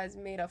period has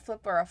made a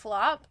flip or a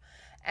flop.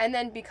 And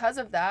then because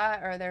of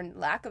that, or their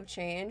lack of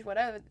change,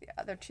 whatever the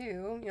other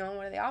two, you know,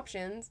 what are the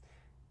options,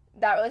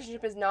 that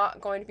relationship is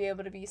not going to be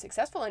able to be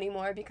successful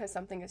anymore because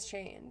something has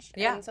changed.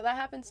 Yeah. And so that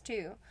happens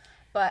too.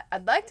 But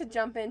I'd like to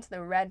jump into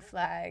the red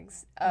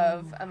flags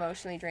of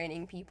emotionally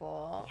draining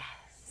people. Yes.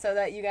 So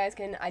that you guys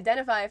can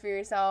identify for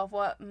yourself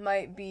what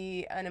might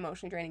be an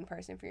emotionally draining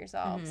person for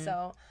yourself. Mm-hmm.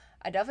 So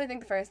I definitely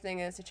think the first thing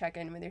is to check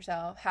in with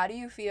yourself. How do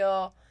you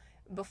feel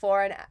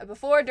before,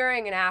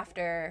 during, and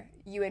after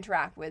you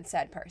interact with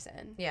said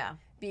person? Yeah.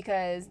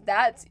 Because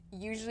that's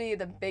usually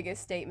the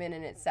biggest statement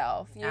in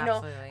itself. You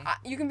Absolutely. know,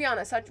 you can be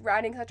on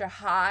riding such a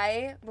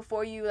high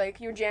before you, like,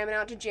 you're jamming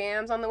out to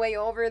jams on the way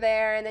over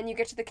there, and then you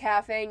get to the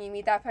cafe and you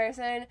meet that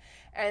person,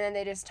 and then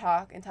they just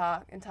talk and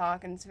talk and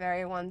talk, and it's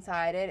very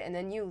one-sided, and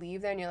then you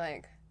leave there and you're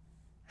like,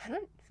 I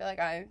don't feel like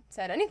I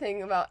said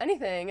anything about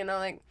anything, and I'm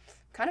like,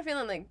 kind of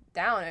feeling, like,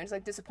 down and just,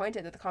 like,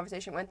 disappointed that the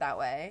conversation went that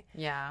way.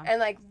 Yeah.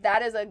 And, like,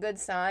 that is a good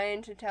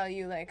sign to tell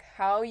you, like,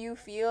 how you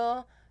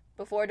feel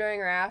before, during,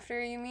 or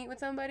after you meet with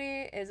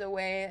somebody is a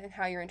way in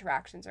how your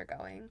interactions are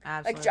going.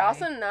 Absolutely. Like,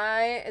 Jocelyn and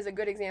I is a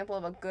good example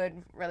of a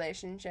good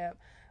relationship.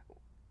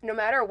 No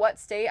matter what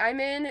state I'm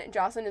in,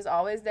 Jocelyn is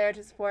always there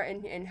to support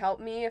and help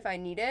me if I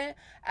need it,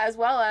 as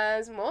well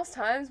as most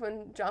times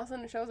when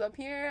Jocelyn shows up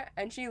here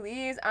and she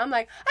leaves, I'm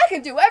like, I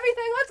can do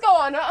everything, let's go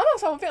on,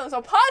 I'm feeling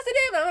so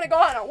positive, I'm going to go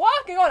on a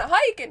walk and go on a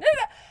hike,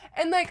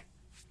 and like,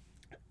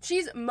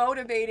 she's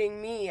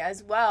motivating me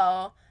as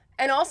well.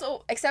 And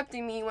also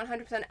accepting me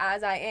 100%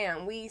 as I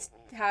am. We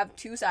have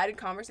two-sided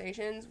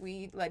conversations.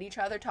 We let each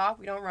other talk.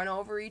 We don't run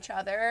over each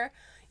other.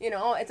 You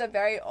know, it's a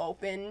very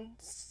open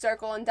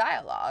circle and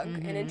dialogue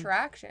and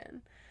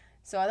interaction.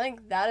 So I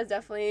think that is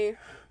definitely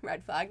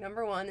red flag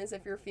number one, is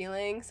if you're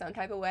feeling some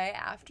type of way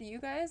after you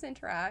guys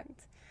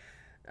interact.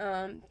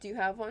 Do you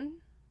have one?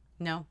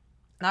 No.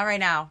 Not right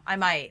now. I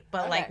might,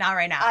 but Okay. not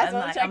right now.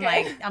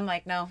 I'm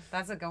like, no,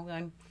 that's a good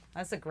one.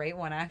 That's a great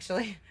one,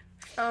 actually.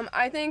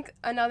 I think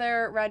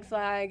another red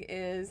flag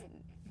is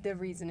the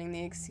reasoning,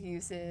 the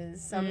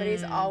excuses.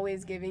 Somebody's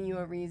always giving you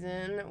a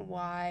reason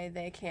why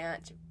they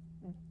can't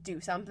do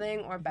something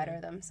or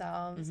better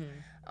themselves,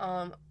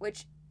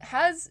 which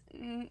has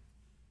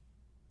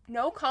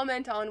no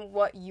comment on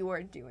what you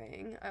are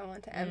doing. I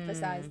want to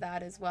emphasize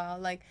that as well.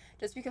 Like,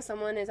 just because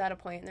someone is at a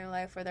point in their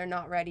life where they're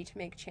not ready to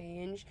make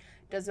change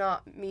does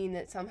not mean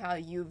that somehow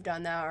you've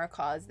done that or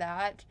caused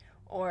that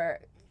or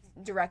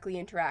directly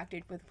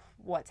interacted with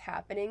what's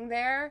happening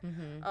there.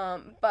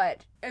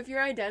 But if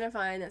you're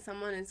identifying that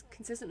someone is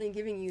consistently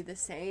giving you the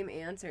same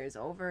answers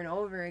over and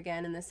over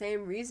again and the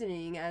same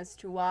reasoning as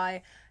to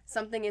why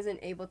something isn't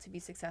able to be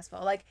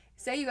successful, like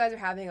say you guys are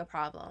having a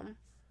problem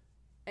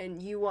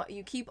and you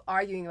keep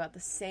arguing about the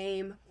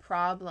same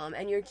problem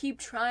and you keep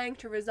trying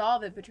to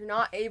resolve it, but you're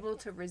not able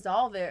to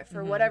resolve it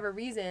for whatever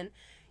reason,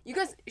 you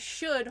guys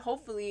should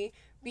hopefully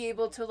be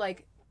able to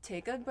like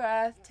take a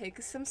breath,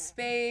 take some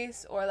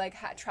space, or like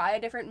try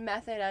a different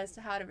method as to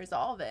how to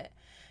resolve it.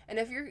 And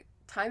if you're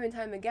time and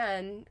time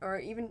again, or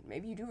even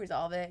maybe you do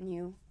resolve it and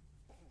you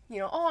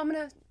know, oh, I'm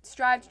gonna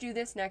strive to do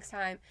this next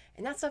time,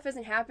 and that stuff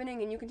isn't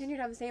happening and you continue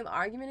to have the same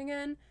argument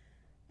again,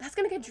 that's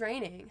gonna get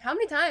draining. How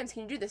many times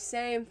can you do the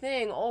same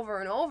thing over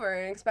and over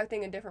and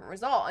expecting a different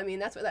result? I mean,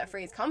 that's where that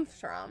phrase comes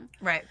from.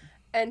 Right.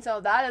 And so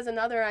that is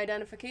another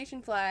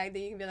identification flag that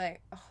you can be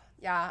like, oh,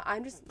 yeah,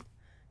 I'm just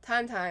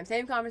time,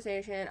 same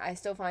conversation. I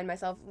still find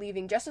myself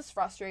leaving just as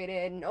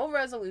frustrated, no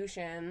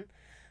resolution.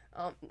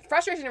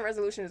 Frustration and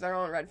resolution is their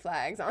own red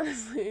flags,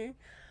 honestly.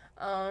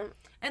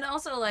 And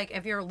also, like,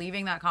 if you're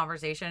leaving that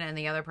conversation and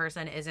the other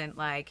person isn't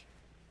like,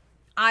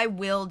 I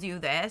will do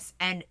this,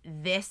 and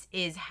this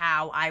is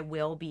how I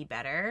will be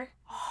better.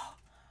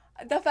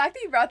 The fact that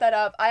you brought that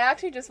up, I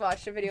actually just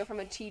watched a video from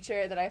a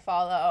teacher that I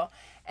follow,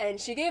 and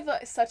she gave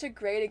such a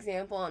great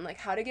example on like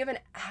how to give an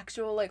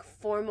actual like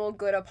formal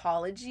good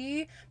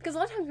apology, because a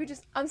lot of times we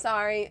just, I'm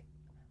sorry,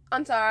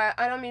 I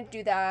don't mean to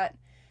do that.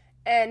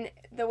 And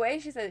the way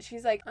she said it,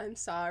 she's like, I'm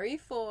sorry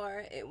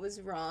for, it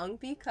was wrong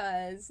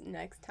because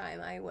next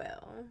time I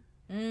will.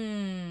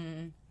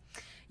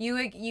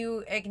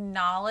 You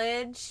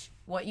acknowledge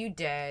what you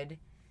did,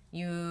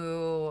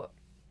 you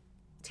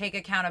take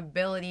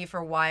accountability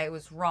for why it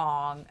was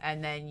wrong,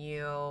 and then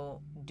you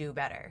do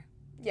better.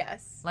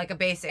 Yes. Like a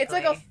basic. It's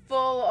like a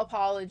full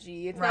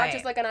apology. It's right. Not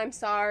just like an I'm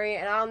sorry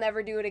and I'll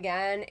never do it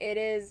again. It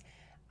is,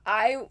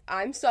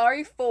 I'm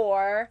sorry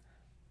for,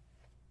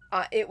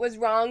 it was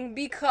wrong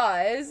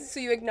because, so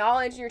you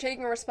acknowledge you're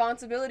taking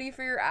responsibility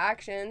for your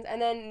actions,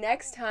 and then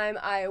next time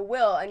I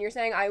will, and you're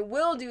saying I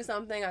will do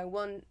something, I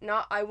will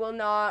not,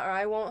 or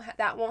I won't,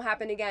 that won't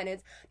happen again.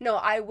 It's, no,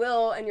 I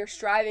will, and you're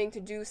striving to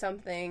do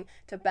something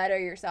to better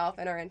yourself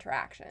in our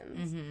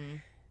interactions.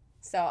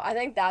 So I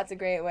think that's a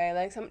great way.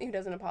 Like, somebody who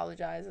doesn't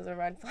apologize is a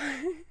red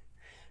flag.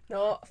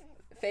 No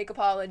fake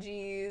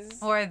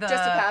apologies, or just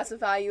to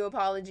pacify you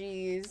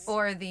apologies,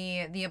 or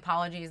the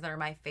apologies that are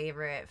my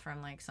favorite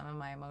from like some of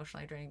my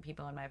emotionally draining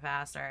people in my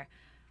past are,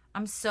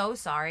 I'm so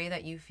sorry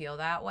that you feel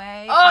that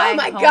way. Oh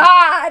my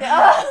God!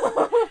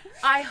 Oh.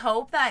 I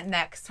hope that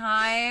next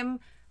time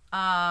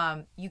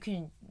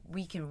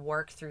we can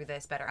work through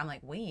this better. I'm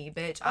like,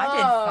 bitch, I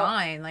did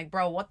fine. Like,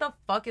 bro, what the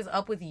fuck is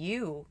up with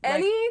you?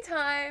 Like,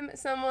 anytime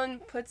someone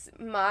puts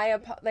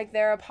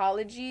their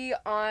apology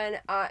on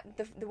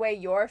the way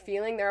you're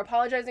feeling, they're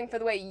apologizing for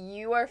the way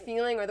you are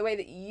feeling or the way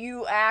that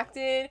you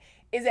acted,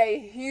 is a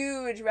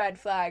huge red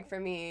flag for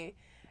me.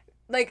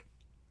 Like,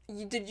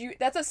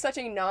 that's such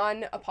a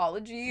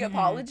non-apology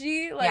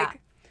apology. Like, yeah.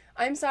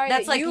 I'm sorry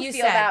that's that like you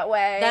feel that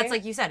way. That's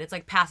like you said. It's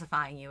like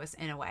pacifying you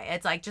in a way.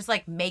 It's like just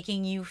like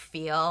making you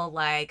feel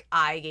like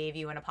I gave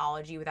you an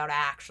apology without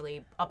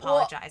actually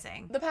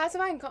apologizing. Well, the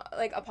pacifying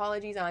like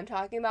apologies I'm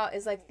talking about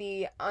is like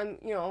the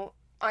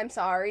I'm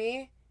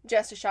sorry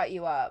just to shut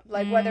you up.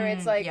 Like whether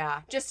it's like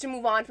just to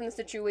move on from the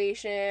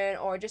situation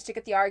or just to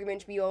get the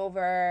argument to be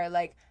over.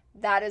 Like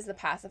that is the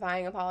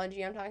pacifying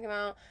apology I'm talking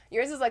about.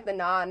 Yours is like the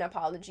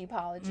non-apology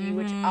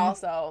which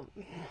also.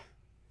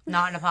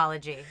 Not an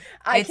apology.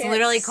 It's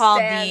literally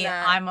called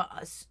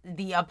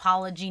the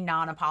apology,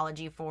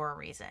 non-apology for a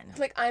reason. It's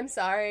like, I'm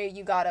sorry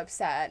you got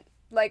upset.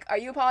 Like, are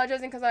you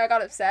apologizing because I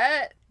got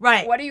upset?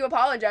 Right. What are you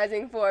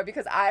apologizing for?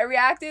 Because I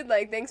reacted?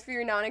 Like, thanks for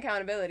your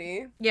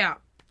non-accountability. Yeah.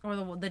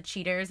 Or the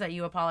cheaters that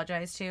you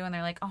apologize to, and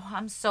they're like, oh,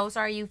 I'm so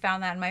sorry you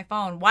found that in my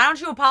phone. Why don't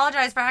you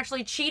apologize for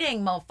actually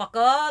cheating,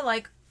 motherfucker?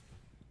 Like,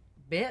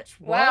 bitch,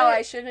 what? Wow,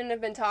 I shouldn't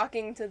have been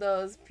talking to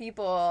those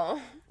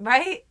people.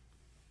 Right?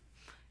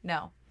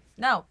 No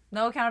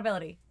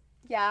accountability.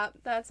 Yeah,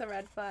 that's a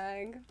red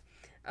flag.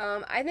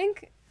 I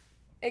think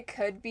it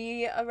could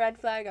be a red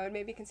flag, I would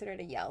maybe consider it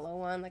a yellow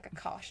one, like a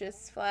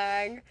cautious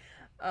flag,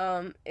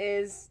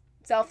 is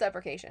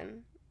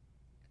self-deprecation.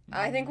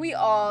 I think we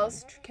all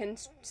can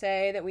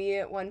say that we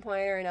at one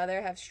point or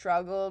another have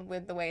struggled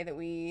with the way that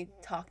we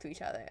talk to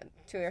each other,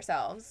 to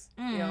ourselves.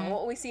 You know,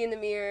 what we see in the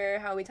mirror,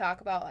 how we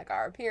talk about like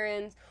our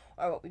appearance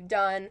or what we've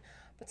done.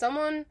 But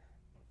someone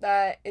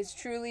that is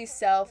truly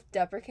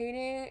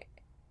self-deprecating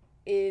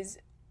is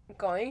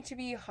going to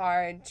be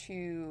hard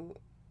to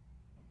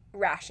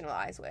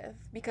rationalize with,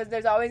 because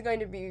there's always going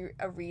to be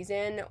a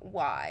reason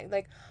why.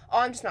 Like, oh,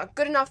 I'm just not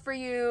good enough for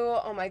you.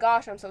 Oh my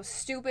gosh, I'm so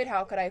stupid.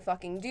 How could I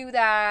fucking do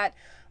that?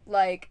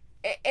 Like,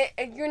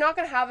 you're not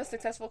going to have a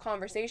successful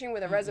conversation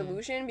with a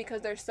resolution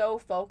because they're so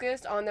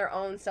focused on their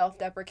own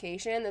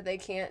self-deprecation that they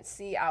can't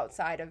see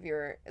outside of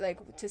your,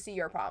 like, to see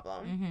your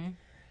problem.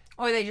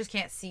 Or they just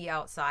can't see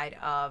outside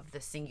of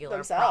the singular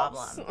Themselves.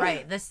 problem.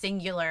 Right, the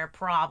singular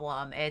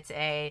problem. It's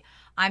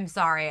I'm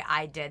sorry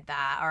I did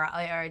that.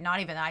 Or not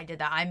even I did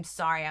that. I'm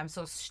sorry, I'm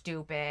so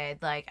stupid.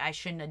 Like, I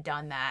shouldn't have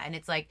done that. And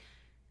it's like,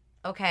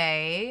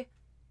 okay,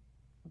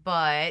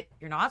 but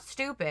you're not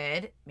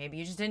stupid. Maybe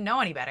you just didn't know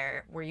any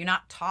better. Were you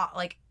not taught?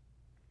 Like,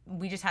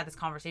 we just had this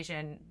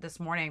conversation this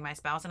morning, my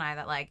spouse and I,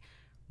 that, like,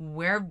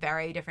 we're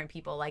very different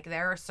people. Like,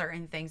 there are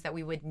certain things that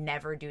we would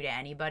never do to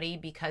anybody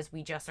because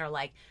we just are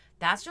like,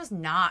 that's just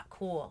not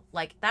cool.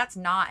 Like, that's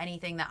not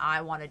anything that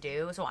I want to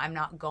do, so I'm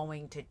not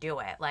going to do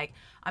it. Like,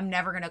 I'm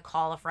never going to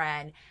call a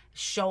friend,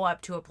 show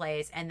up to a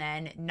place, and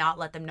then not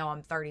let them know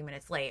I'm 30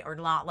 minutes late, or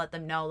not let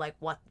them know, like,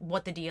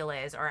 what the deal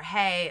is, or,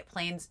 hey,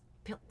 plans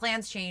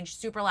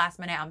changed super last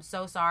minute, I'm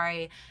so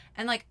sorry.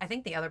 And, like, I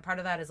think the other part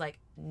of that is, like,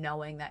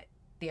 knowing that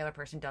the other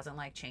person doesn't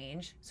like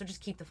change, so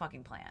just keep the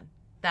fucking plan.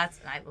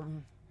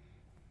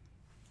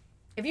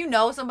 If you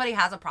know somebody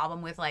has a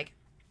problem with, like,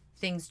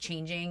 things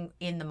changing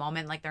in the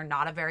moment, like they're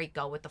not a very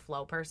go with the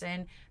flow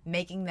person,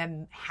 making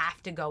them have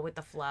to go with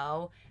the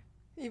flow.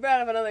 You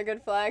brought up another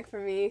good flag for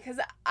me, because,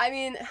 I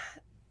mean,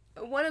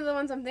 one of the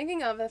ones I'm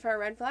thinking of for a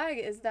red flag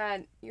is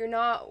that you're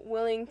not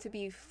willing to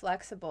be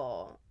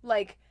flexible.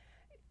 Like,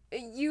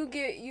 you're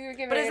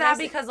giving. But is that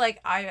because, like,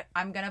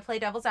 I'm gonna play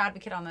devil's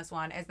advocate on this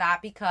one? Is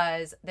that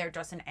because they're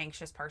just an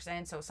anxious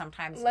person? So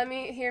sometimes.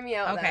 Hear me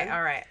out. Okay. Then.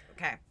 All right.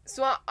 Okay.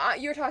 So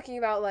you're talking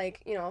about,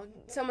 like, you know,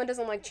 someone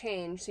doesn't like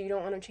change, so you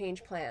don't want to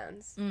change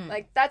plans.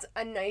 Like, that's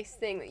a nice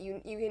thing that you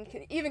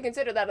can even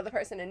consider that other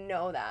person and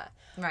know that.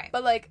 Right.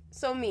 But, like,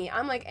 so me,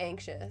 I'm, like,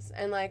 anxious,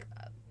 and, like,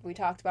 we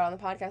talked about on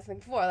the podcast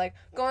before, like,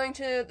 going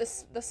to the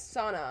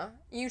sauna.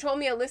 You told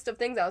me a list of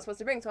things I was supposed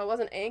to bring, so I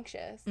wasn't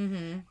anxious.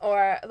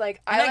 Or, like,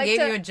 I gave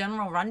you a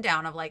general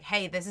rundown of, like,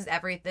 hey, this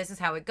is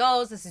how it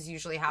goes. This is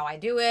usually how I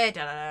do it.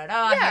 Da da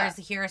da da. Yeah.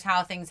 Here's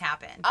how things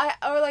happen. I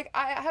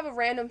have a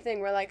random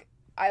thing where, like,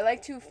 I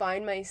like to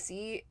find my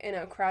seat in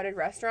a crowded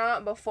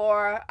restaurant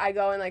before I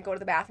go and, like, go to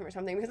the bathroom or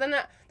something, because then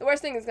the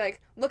worst thing is,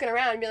 like, looking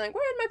around and being like,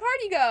 where did my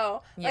party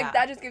go? Yeah. Like,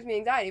 that just gives me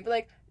anxiety. But,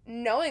 like,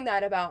 knowing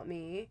that about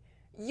me,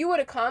 you would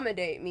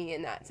accommodate me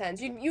in that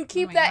sense. You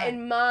keep that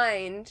in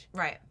mind,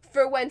 right,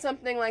 for when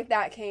something like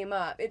that came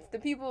up. It's the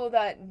people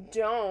that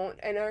don't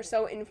and are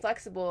so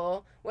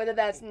inflexible, whether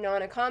that's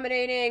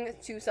non-accommodating,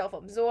 too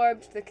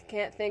self-absorbed, that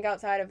can't think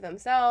outside of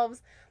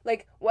themselves,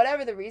 like,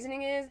 whatever the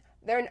reasoning is,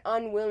 they're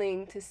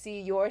unwilling to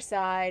see your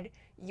side,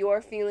 your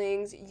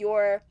feelings,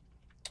 your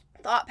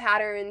thought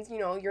patterns, you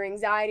know, your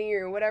anxiety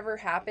or whatever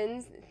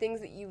happens, things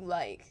that you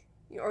like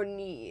or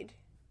need.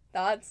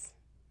 Thoughts?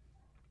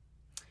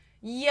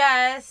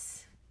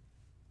 Yes.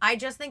 I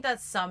just think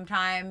that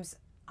sometimes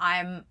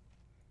I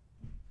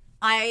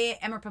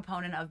am a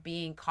proponent of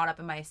being caught up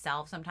in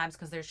myself sometimes,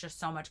 because there's just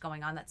so much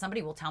going on that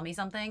somebody will tell me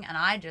something and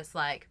I just,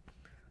 like,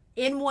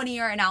 in one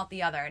ear and out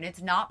the other. And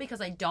it's not because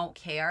I don't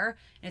care,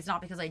 and it's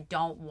not because I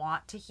don't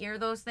want to hear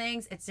those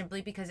things. It's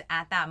simply because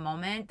at that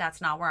moment,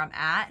 that's not where I'm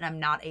at, and I'm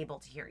not able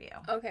to hear you.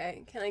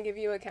 Okay, can I give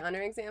you a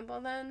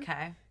counterexample then?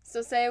 Okay.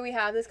 So say we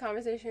have this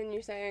conversation,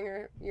 you're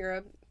saying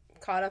you're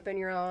caught up in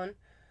your own.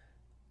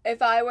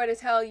 If I were to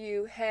tell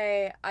you,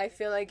 hey, I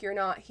feel like you're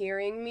not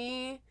hearing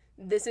me,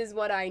 this is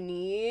what I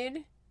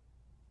need,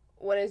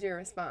 what is your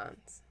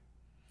response?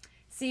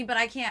 See, but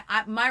I can't,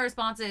 my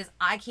response is,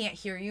 I can't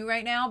hear you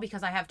right now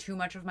because I have too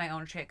much of my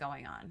own shit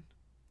going on.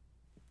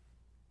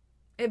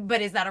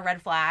 But is that a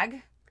red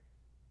flag?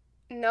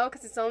 No,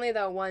 because it's only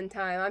the one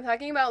time. I'm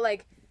talking about,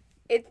 like,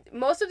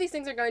 most of these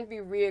things are going to be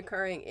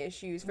reoccurring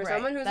issues. For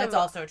someone who's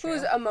also true.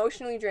 Who's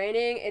emotionally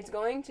draining, it's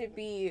going to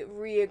be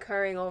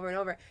reoccurring over and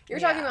over. You're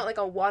talking about, like,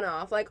 a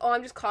one-off. Like, oh,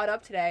 I'm just caught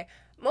up today.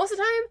 Most of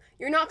the time,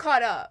 you're not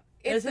caught up.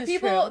 It's the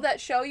people that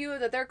show you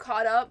that they're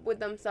caught up with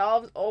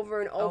themselves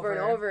over and over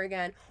and over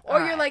again. Or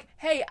you're like,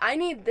 hey, I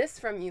need this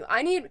from you.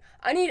 I need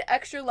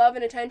extra love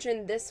and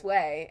attention this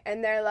way.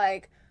 And they're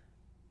like,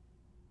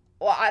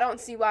 well, I don't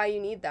see why you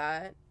need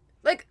that.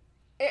 Like,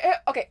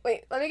 okay,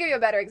 wait, let me give you a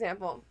better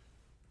example.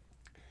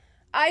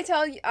 I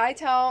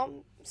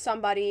tell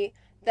somebody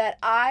that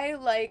I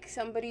like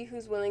somebody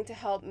who's willing to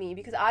help me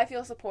because I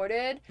feel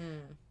supported.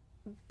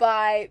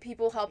 by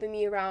people helping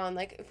me around.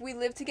 Like, if we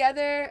live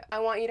together, I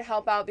want you to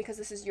help out because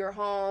this is your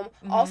home.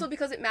 Also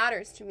because it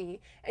matters to me.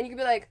 And you could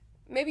be like,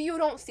 maybe you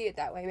don't see it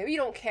that way. Maybe you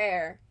don't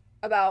care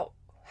about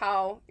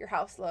how your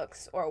house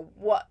looks or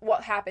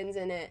what happens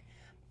in it.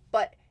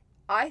 But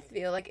I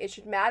feel like it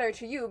should matter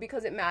to you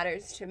because it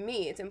matters to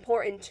me. It's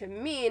important to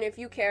me, and if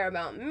you care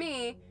about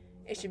me,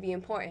 it should be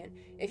important.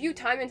 If you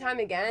time and time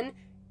again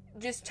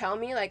just tell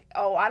me like,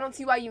 oh, I don't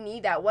see why you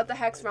need that. What the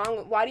heck's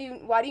wrong? Why do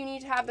you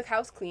need to have the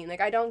house clean?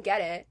 Like, I don't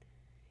get it.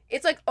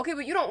 It's like, okay,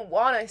 but you don't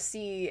want to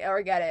see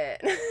or get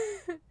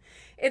it.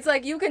 It's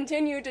like you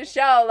continue to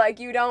show like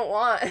you don't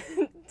want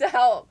to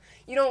help.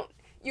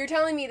 You're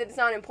telling me that it's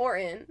not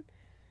important.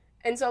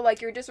 And so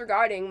like you're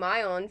disregarding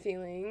my own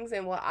feelings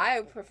and what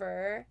I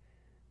prefer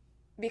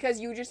because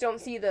you just don't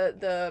see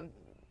the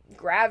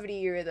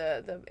gravity or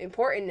the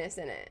importantness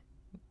in it.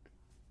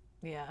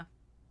 Yeah.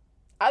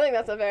 I think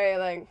that's a very,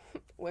 like,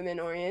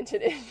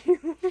 women-oriented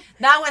issue.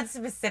 That one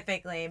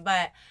specifically,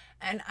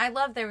 and I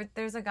love,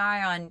 there's a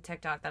guy on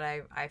TikTok that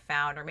I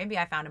found, or maybe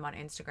I found him on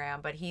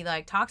Instagram, but he,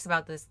 like, talks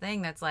about this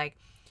thing that's, like,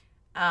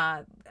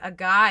 a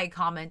guy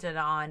commented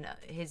on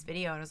his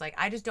video and was like,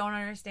 I just don't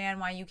understand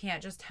why you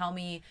can't just tell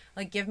me,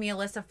 like, give me a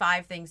list of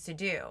 5 things to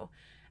do.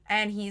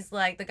 And he's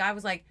like, the guy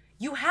was like,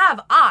 you have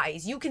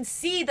eyes. You can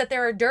see that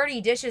there are dirty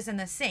dishes in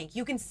the sink.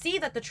 You can see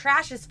that the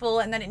trash is full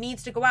and that it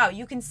needs to go out.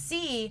 You can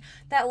see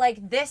that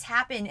like this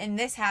happened and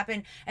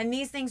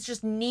these things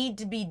just need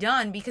to be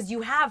done because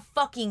you have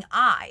fucking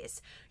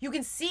eyes. You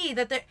can see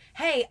that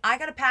hey, I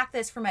got to pack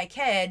this for my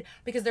kid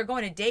because they're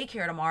going to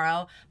daycare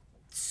tomorrow.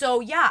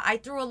 So yeah, I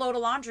threw a load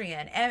of laundry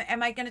in.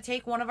 Am I going to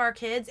take one of our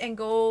kids and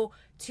go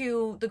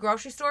to the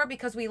grocery store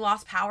because we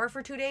lost power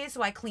for 2 days?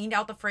 So I cleaned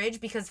out the fridge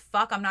because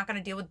fuck, I'm not going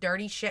to deal with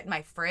dirty shit in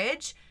my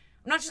fridge.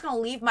 I'm not just going to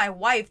leave my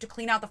wife to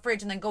clean out the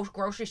fridge and then go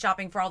grocery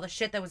shopping for all the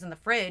shit that was in the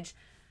fridge.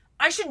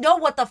 I should know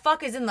what the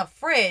fuck is in the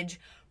fridge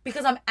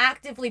because I'm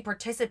actively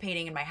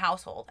participating in my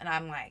household. And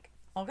I'm like,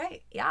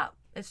 okay, yeah,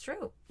 it's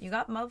true. You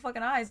got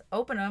motherfucking eyes.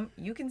 Open them.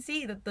 You can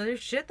see that there's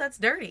shit that's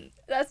dirty.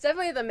 That's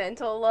definitely the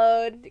mental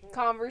load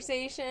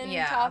conversation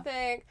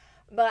topic.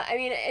 But, I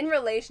mean, in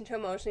relation to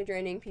emotionally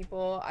draining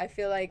people, I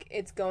feel like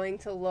it's going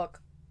to look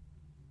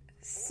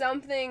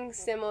something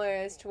similar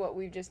as to what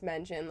we've just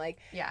mentioned. Like,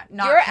 yeah,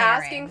 you're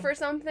asking for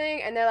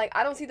something and they're like,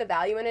 I don't see the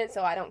value in it,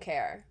 so I don't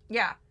care.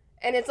 Yeah.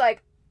 And it's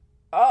like,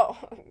 oh,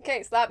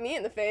 okay, slap me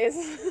in the face.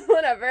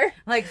 Whatever.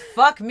 Like,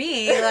 fuck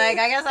me. Like,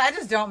 I guess I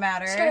just don't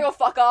matter. Just gonna go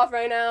fuck off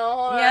right now.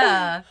 Hold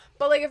yeah. on.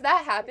 But, like, if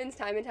that happens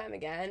time and time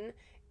again,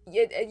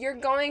 you're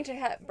going to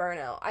have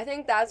burnout. I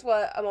think that's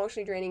what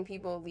emotionally draining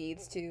people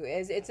leads to,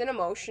 is it's an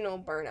emotional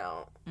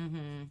burnout.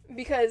 Mm-hmm.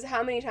 Because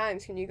how many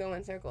times can you go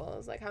in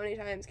circles? Like, how many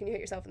times can you hit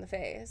yourself in the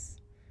face?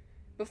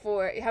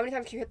 How many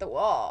times can you hit the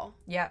wall?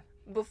 Yeah.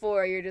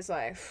 Before you're just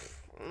like,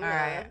 all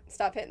right,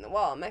 stop hitting the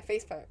wall. My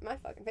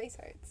fucking face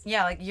hurts.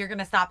 Yeah, like, you're going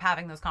to stop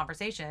having those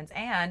conversations.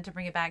 And to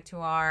bring it back to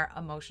our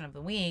emotion of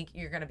the week,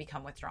 you're going to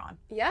become withdrawn.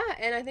 Yeah,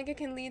 and I think it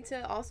can lead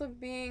to also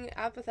being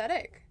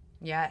apathetic.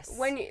 Yes.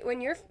 When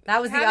you're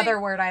that was the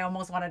other word I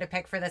almost wanted to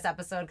pick for this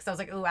episode because I was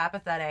like, ooh,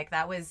 apathetic.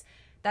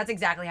 That's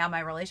exactly how my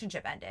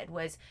relationship ended.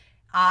 Was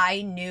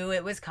I knew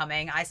it was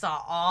coming. I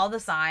saw all the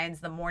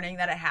signs the morning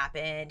that it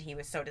happened. He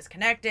was so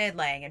disconnected,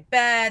 laying in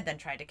bed, then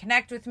tried to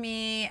connect with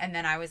me, and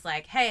then I was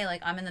like, hey,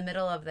 like, I'm in the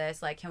middle of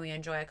this. Like, can we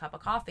enjoy a cup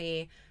of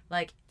coffee?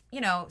 Like, you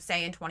know,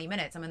 say in 20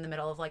 minutes. I'm in the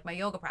middle of like my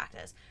yoga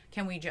practice.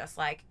 Can we just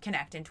like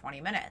connect in 20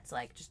 minutes?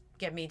 Like, just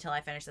give me till I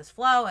finish this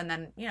flow, and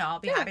then, you know, I'll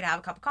be happy to have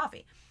a cup of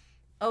coffee.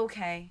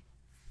 Okay.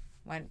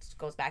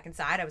 Goes back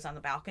inside. I was on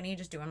the balcony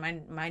just doing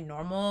my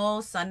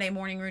normal Sunday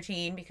morning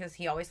routine because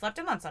he always slept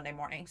in on Sunday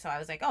morning. So I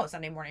was like, oh,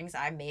 Sunday mornings,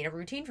 I made a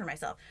routine for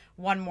myself.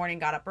 One morning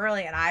got up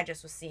early and I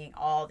just was seeing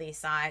all these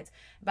signs.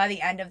 By the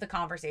end of the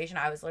conversation,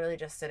 I was literally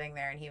just sitting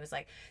there and he was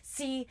like,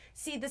 see,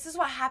 this is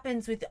what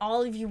happens with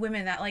all of you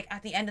women that like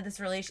at the end of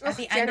this relationship, at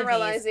the end of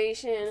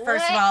these,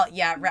 first of all,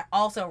 yeah,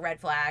 also red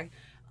flag.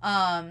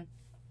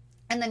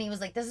 And then he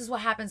was like, this is what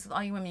happens with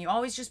all you women. You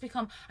always just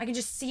become, I can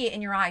just see it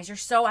in your eyes. You're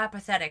so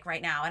apathetic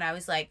right now. And I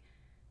was like,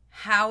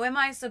 how am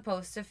I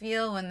supposed to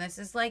feel when this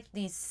is like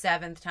the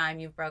 7th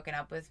time you've broken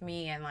up with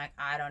me? And like,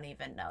 I don't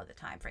even know the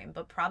time frame,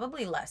 but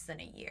probably less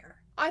than a year.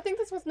 I think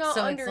that's what's not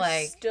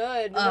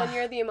understood when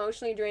you're the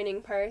emotionally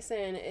draining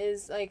person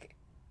is like,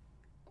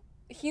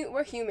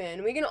 we're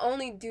human. We can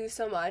only do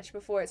so much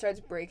before it starts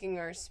breaking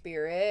our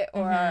spirit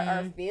or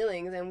our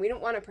feelings, and we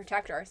don't want to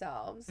protect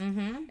ourselves.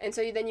 Mm-hmm. And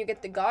so then you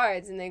get the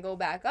guards, and they go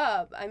back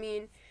up. I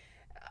mean,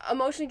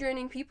 emotionally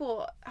draining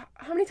people.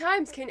 How many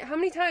times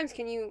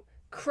can you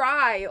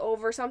cry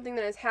over something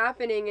that is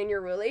happening in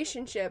your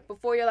relationship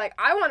before you're like,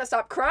 I want to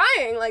stop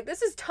crying. Like,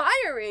 this is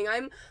tiring.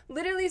 I'm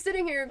literally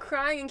sitting here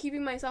crying and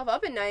keeping myself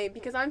up at night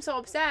because I'm so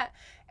upset.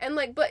 And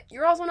like, but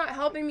you're also not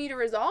helping me to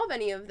resolve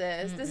any of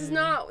this. Mm-mm.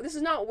 This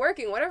is not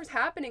working. Whatever's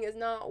happening is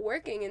not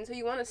working. And so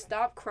you want to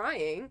stop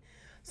crying.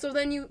 So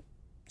then you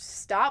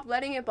stop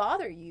letting it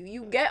bother you.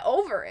 You get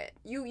over it.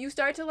 You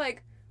start to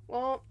like,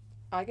 well,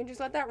 I can just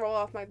let that roll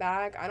off my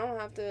back. I don't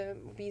have to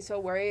be so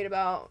worried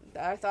about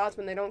their thoughts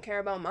when they don't care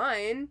about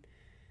mine.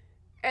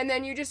 and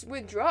then you just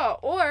withdraw.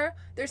 Or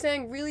they're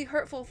saying really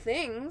hurtful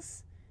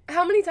things.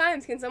 How many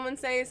times can someone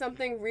say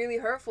something really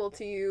hurtful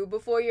to you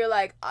before you're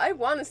like, I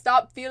want to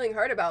stop feeling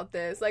hurt about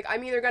this? Like,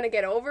 I'm either going to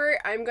get over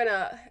it, I'm going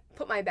to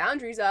put my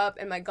boundaries up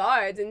and my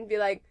guards and be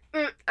like,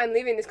 I'm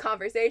leaving this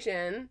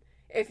conversation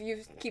if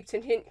you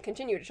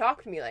continue to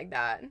talk to me like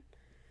that.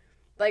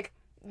 Like,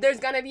 there's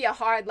going to be a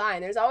hard line.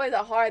 There's always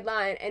a hard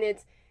line, and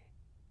it's,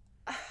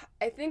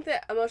 I think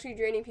that emotionally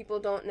draining people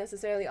don't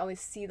necessarily always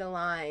see the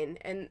line,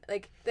 and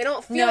like they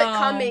don't feel it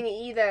coming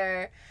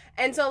either,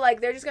 and so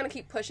like they're just gonna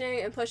keep pushing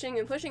and pushing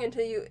and pushing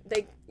until you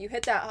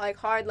hit that like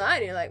hard line,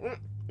 and you're like,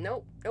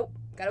 nope,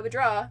 gotta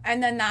withdraw.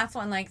 And then that's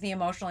when like the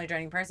emotionally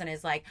draining person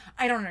is like,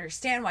 I don't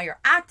understand why you're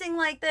acting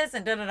like this,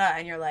 and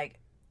and you're like,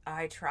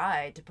 I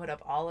tried to put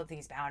up all of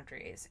these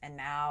boundaries, and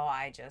now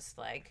I just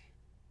like.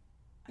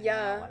 I don't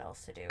know what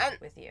else to do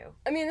with you.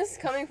 I mean, this is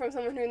coming from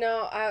someone who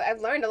now I've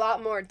learned a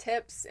lot more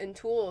tips and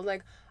tools.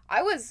 Like,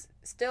 I was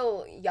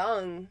still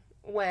young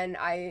when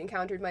I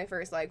encountered my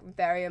first, like,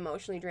 very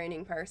emotionally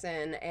draining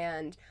person,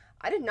 and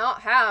I did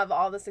not have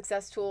all the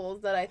success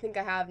tools that I think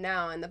I have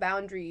now, and the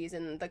boundaries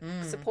and the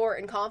support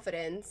and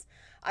confidence.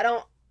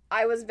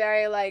 I was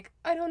very, like,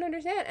 I don't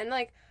understand. And,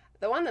 like,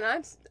 the one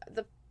that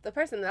the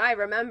person that I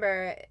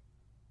remember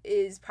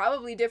is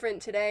probably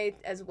different today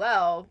as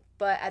well,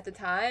 but at the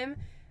time,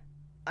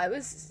 I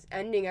was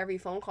ending every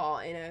phone call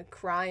in a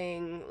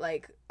crying,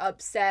 like,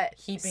 upset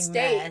state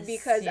mess.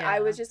 Because I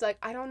was just like,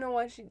 I don't know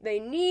what they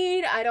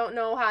need. I don't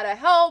know how to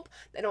help.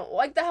 They don't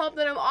like the help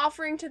that I'm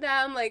offering to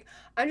them. Like,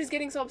 I'm just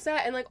getting so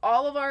upset. And, like,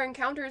 all of our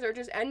encounters are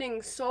just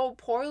ending so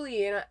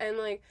poorly. And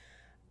like,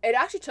 it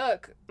actually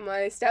took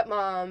my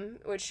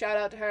stepmom, which shout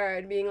out to her,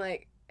 and being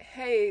like,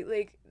 hey,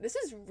 like, this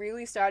is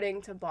really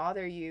starting to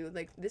bother you.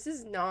 Like, this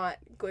is not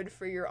good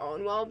for your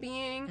own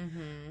well-being.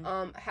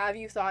 Mm-hmm. Have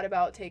you thought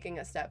about taking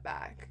a step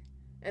back?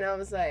 And I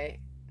was like,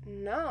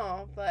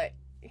 no, but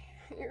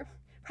you're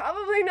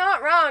probably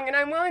not wrong, and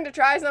I'm willing to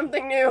try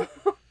something new.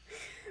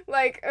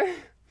 Like,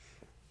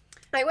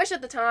 I wish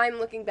at the time,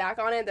 looking back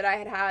on it, that I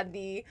had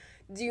the,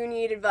 do you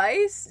need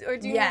advice or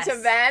do you need to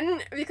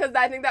vent? Because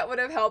I think that would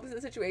have helped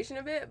the situation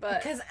a bit.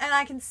 But and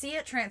I can see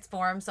it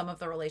transform some of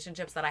the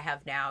relationships that I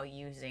have now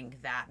using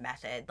that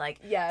method. Like,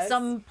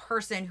 some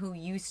person who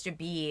used to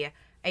be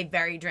a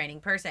very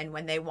draining person,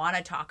 when they want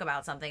to talk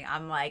about something,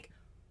 I'm like,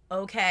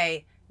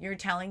 okay, you're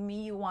telling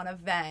me you want to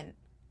vent,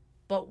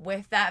 but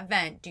with that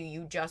vent, do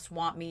you just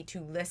want me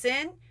to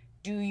listen?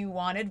 Do you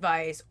want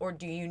advice? Or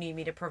do you need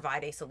me to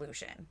provide a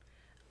solution?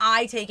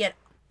 I take it,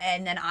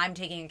 and then I'm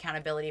taking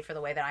accountability for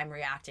the way that I'm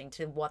reacting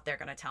to what they're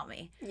going to tell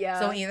me. Yeah.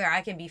 So either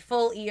I can be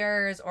full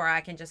ears, or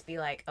I can just be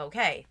like,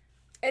 okay.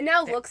 It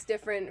now looks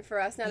different for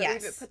us now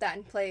that we've put that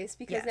in place,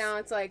 because now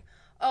it's like,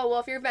 oh, well,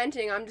 if you're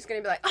venting, I'm just going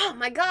to be like, oh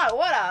my God,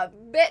 what a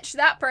bitch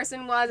that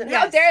person was, and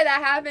how dare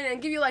that happen,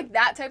 and give you like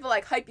that type of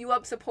like hype you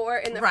up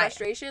support and the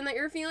frustration that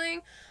you're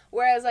feeling.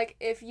 Whereas, like,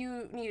 if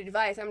you need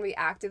advice, I'm going to be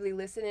actively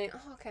listening,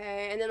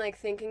 and then, like,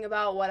 thinking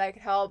about what I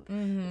could help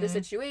the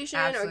situation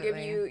or give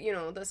you, you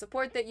know, the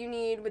support that you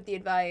need with the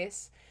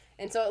advice.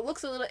 And so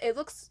it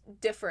looks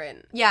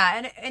different.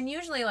 Yeah, and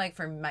usually, like,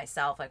 for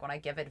myself, like, when I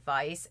give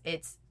advice,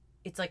 it's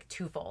like,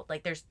 twofold.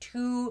 Like, there's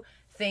two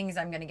things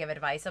I'm going to give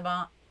advice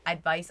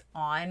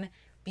on,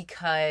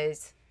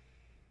 because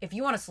if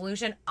you want a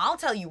solution, I'll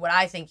tell you what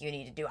I think you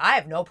need to do. I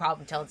have no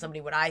problem telling somebody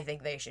what I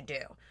think they should do.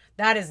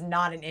 That is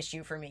not an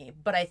issue for me.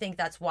 But I think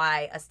that's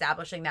why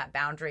establishing that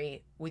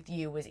boundary with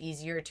you was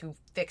easier to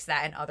fix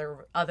that in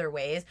other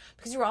ways.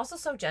 Because you were also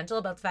so gentle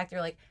about the fact that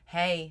you're like,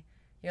 hey,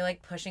 you're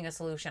like pushing a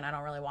solution. I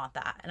don't really want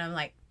that. And I'm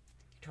like,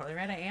 you're totally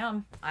right, I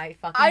am.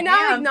 I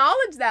now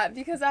acknowledge that,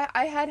 because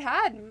I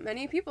had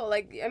many people,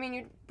 like, I mean,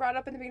 you brought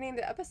up in the beginning of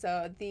the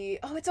episode,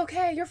 it's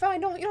okay, you're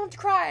fine, you don't have to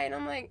cry. And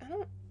I'm like,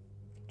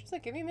 just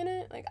like, give me a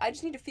minute. Like, I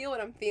just need to feel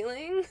what I'm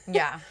feeling.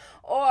 Yeah.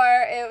 Or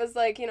it was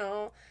like, you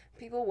know,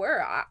 people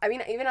were. I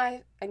mean, even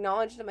I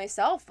acknowledged to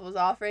myself, was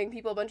offering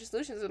people a bunch of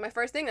solutions. It was my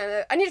first thing.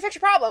 I need to fix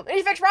your problem.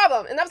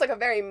 And that was like a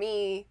very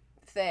me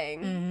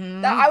thing.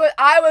 Mm-hmm. That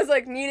I was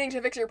like needing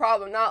to fix your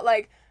problem, not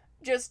like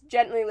just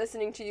gently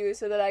listening to you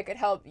so that I could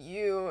help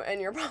you and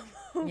your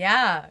problem.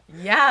 Yeah,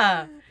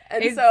 yeah.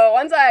 And so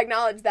once I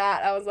acknowledged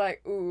that, I was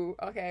like, ooh,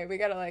 okay, we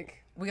gotta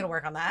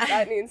work on that.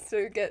 That needs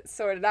to get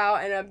sorted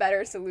out and a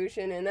better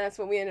solution, and that's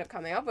what we ended up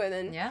coming up with.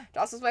 And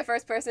Joss was my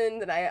first person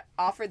that I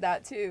offered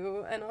that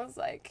to, and I was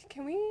like,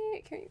 can we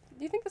do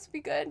you think this would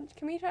be good?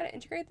 Can we try to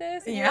integrate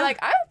this? And you're like,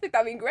 I think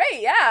that'd be great.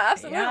 Yeah,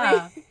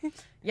 absolutely.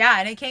 Yeah,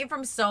 and it came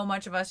from so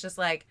much of us just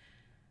like,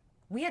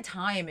 we had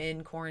time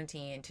in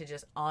quarantine to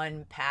just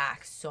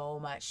unpack so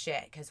much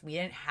shit because we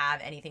didn't have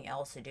anything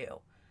else to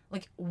do.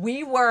 Like,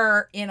 we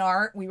were in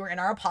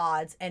our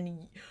pods,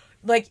 and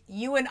like,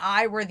 you and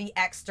I were the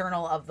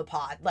external of the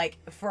pod. Like,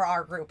 for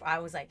our group, I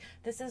was like,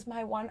 this is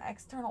my one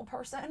external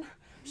person.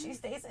 She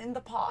stays in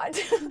the pod.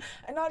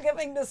 I'm not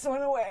giving this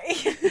one away.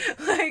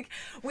 Like,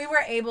 we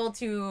were able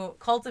to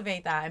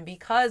cultivate that. And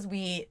because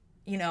we,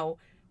 you know,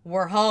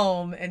 were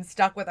home and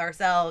stuck with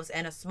ourselves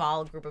and a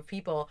small group of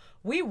people,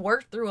 we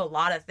worked through a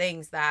lot of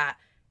things that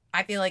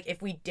I feel like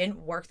if we didn't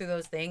work through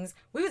those things,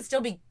 we would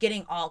still be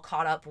getting all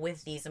caught up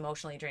with these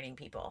emotionally draining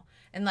people.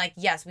 And like,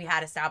 yes, we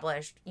had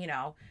established, you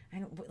know,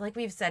 and like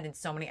we've said in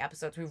so many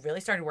episodes, we really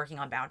started working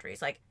on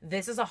boundaries. Like,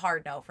 this is a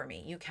hard no for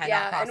me. You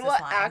cannot cross and this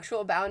what line.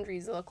 actual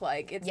boundaries look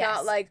like. It's Yes.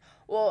 not like,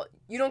 well,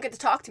 you don't get to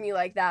talk to me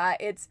like that.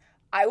 It's,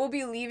 I will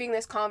be leaving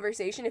this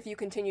conversation if you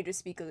continue to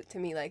speak to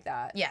me like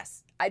that.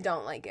 Yes. I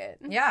don't like it.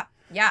 Yeah.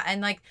 Yeah.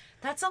 And like,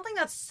 that's something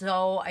that's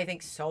so, I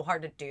think, so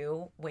hard to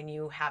do when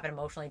you have an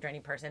emotionally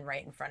draining person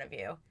right in front of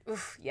you.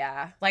 Oof,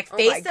 yeah. Like, Oh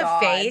face my to God.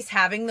 face,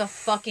 having the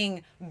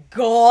fucking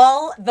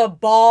gall, the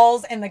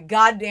balls, and the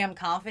goddamn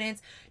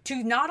confidence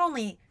to not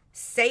only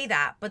say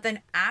that, but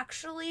then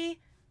actually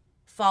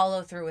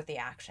follow through with the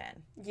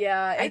action.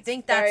 Yeah, it's I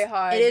think very that's-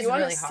 hard. it is you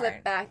want really to slip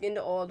hard. back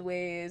into old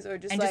ways or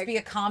just And like, just be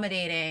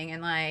accommodating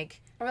and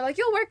like, or like,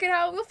 you'll work it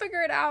out, we'll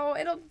figure it out,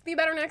 it'll be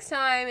better next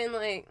time, and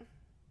like,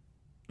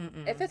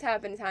 if it's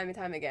happened time and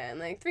time again,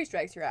 like 3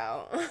 strikes you're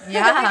out.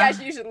 Yeah. I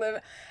think you should live.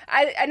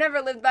 I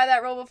never lived by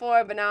that rule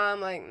before, but now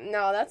I'm like,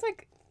 no, that's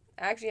like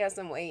actually has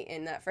some weight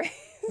in that phrase.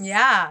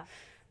 yeah.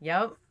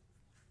 Yep.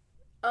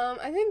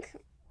 I think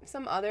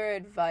some other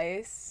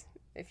advice,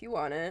 if you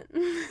want it,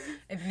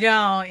 If you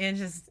don't, you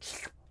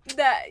just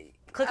that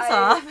click us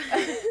off.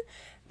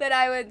 that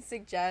I would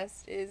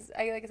suggest is,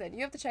 like I said,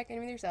 you have to check in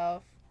with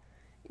yourself.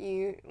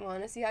 You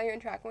want to see how you're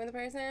interacting with a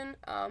person.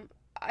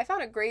 I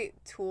found a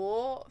great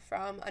tool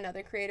from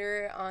another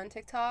creator on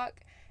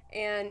TikTok,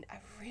 and I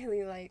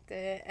really liked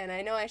it, and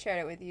I know I shared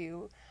it with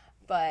you,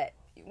 but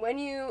when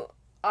you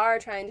are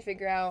trying to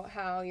figure out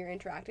how you're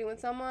interacting with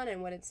someone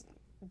and what it's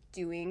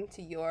doing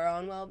to your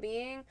own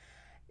well-being,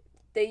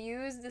 they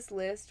use this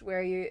list where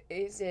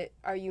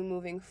are you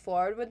moving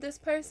forward with this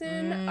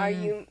person? Are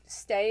you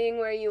staying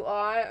where you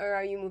are, or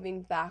are you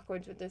moving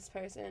backwards with this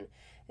person?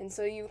 And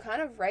so you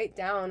kind of write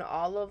down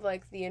all of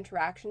like the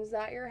interactions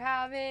that you're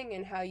having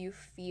and how you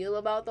feel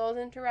about those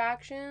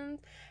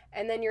interactions,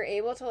 and then you're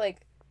able to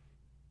like,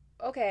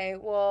 okay,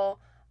 well,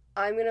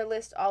 I'm going to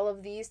list all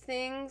of these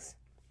things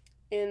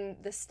in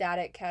the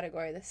static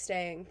category, the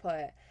staying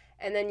put.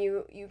 And then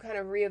you kind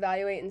of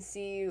reevaluate and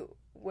see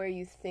where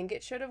you think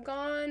it should have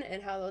gone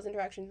and how those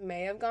interactions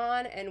may have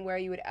gone and where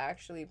you would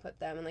actually put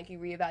them, and like you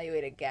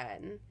reevaluate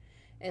again.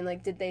 And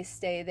like, did they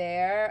stay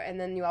there? And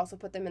then you also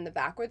put them in the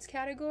backwards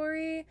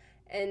category,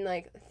 and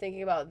like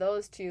thinking about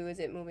those two, is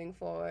it moving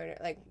forward,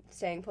 like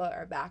staying put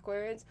or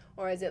backwards,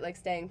 or is it like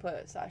staying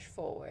put /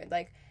 forward?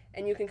 Like,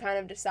 and you can kind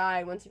of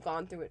decide once you've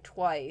gone through it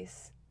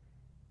twice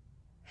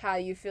how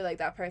you feel like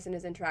that person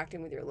is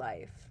interacting with your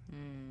life.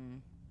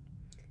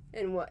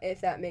 And what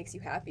if that makes you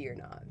happy or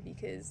not.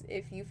 Because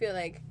if you feel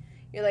like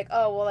you're like,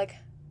 oh, well, like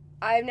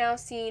I've now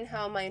seen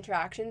how my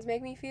interactions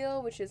make me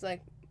feel, which is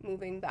like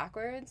moving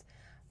backwards,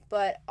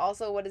 but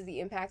also what is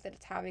the impact that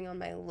it's having on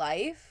my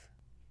life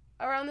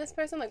around this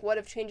person? Like, what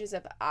if changes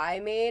have I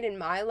made in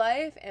my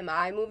life? Am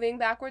I moving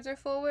backwards or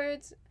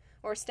forwards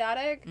or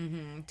static?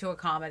 To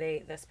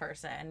accommodate this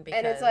person, because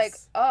And it's like,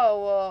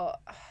 oh,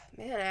 well,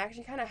 man, I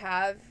actually kind of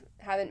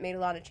haven't made a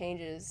lot of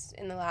changes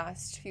in the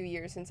last few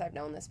years since I've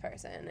known this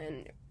person,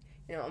 and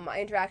you know, my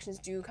interactions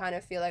do kind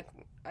of feel like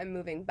I'm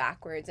moving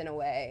backwards in a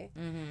way.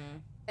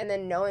 And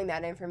then knowing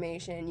that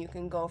information, you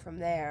can go from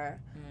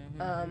there.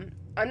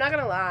 I'm not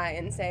gonna lie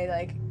and say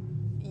like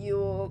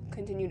you'll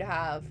continue to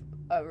have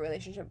a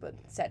relationship with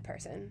said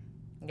person.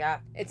 yeah,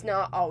 It's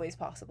not always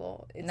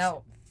possible. It's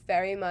No.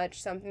 very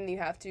much something you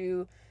have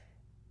to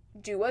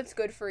do what's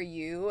good for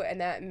you, and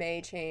that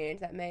may change,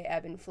 that may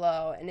ebb and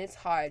flow, and it's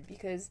hard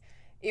because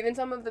even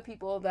some of the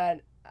people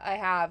that I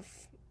have,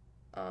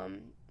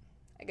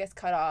 I guess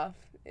cut off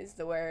is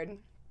the word,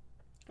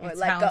 or It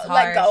let sounds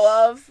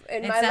go of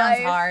in it my sounds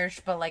life. harsh,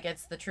 but like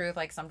it's the truth.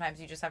 Like sometimes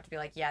you just have to be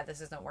like, yeah,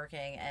 this isn't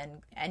working,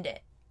 and end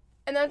it.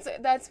 And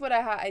that's what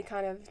I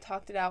kind of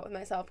talked it out with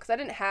myself, because I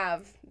didn't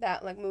have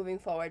that like moving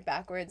forward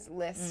backwards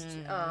list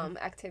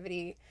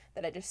activity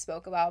that I just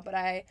spoke about, but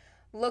I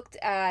looked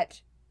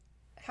at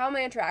how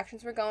my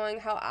interactions were going,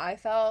 how I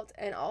felt,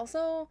 and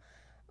also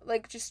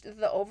like just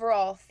the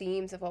overall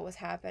themes of what was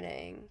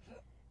happening.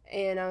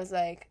 And I was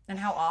like, And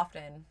how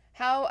often?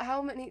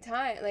 how many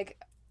times, like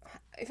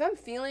if I'm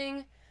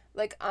feeling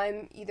like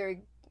I'm either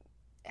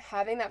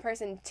having that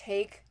person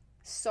take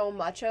so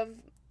much of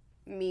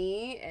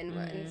me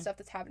and stuff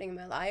that's happening in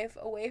my life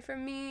away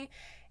from me,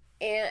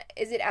 and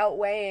is it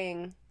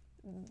outweighing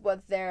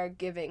what they're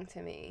giving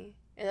to me?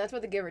 And that's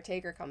what the giver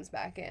taker comes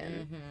back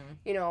in.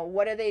 You know,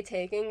 what are they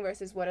taking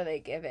versus what are they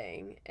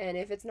giving? And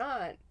if it's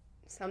not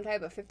some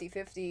type of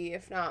 50-50,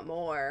 if not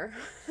more,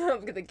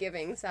 of the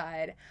giving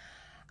side,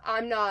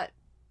 I'm not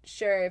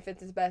sure if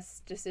it's the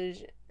best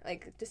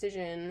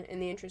decision in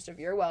the interest of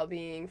your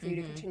well-being for you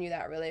to continue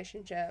that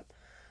relationship.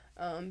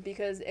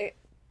 Because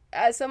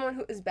as someone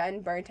who has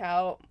been burnt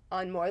out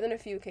on more than a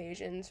few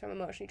occasions from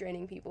emotionally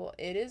draining people,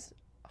 it is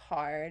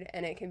hard,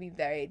 and it can be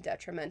very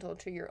detrimental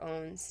to your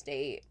own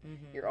state,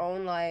 your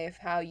own life,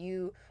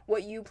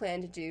 what you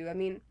plan to do. I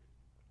mean,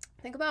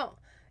 think about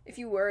if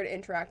you were to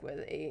interact with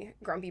a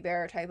grumpy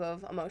bear type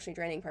of emotionally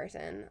draining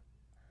person,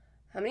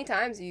 How many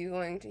times are you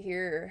going to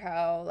hear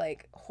how,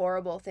 like,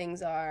 horrible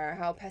things are,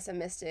 how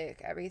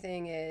pessimistic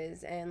everything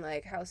is, and,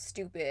 like, how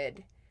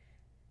stupid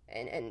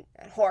and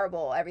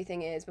horrible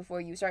everything is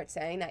before you start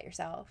saying that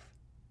yourself?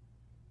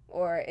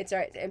 Or it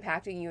starts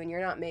impacting you and you're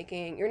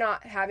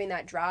not having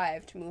that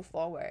drive to move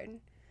forward.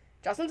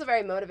 Jocelyn's a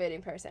very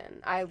motivating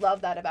person. I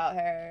love that about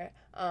her,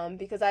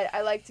 because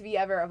I like to be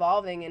ever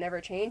evolving and ever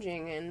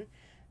changing, and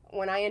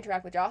when I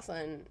interact with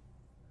Jocelyn,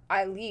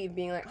 I leave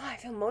being like, oh, I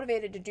feel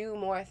motivated to do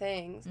more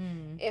things.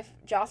 If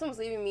Jocelyn was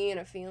leaving me in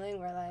a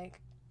feeling where, like,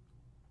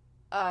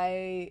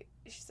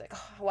 she's like,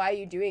 oh, why are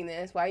you doing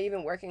this? Why are you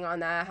even working on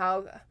that?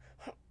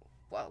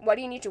 What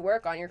do you need to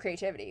work on your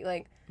creativity?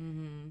 Like,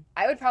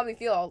 I would probably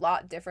feel a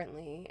lot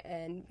differently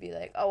and be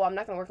like, oh, well, I'm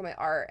not going to work on my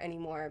art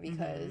anymore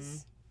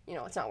because, you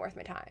know, it's not worth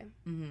my time.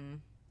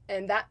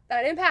 And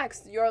that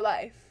impacts your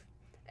life.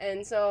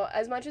 And so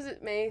as much as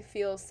it may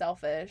feel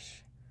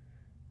selfish,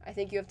 I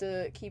think you have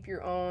to keep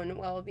your own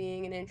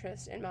well-being and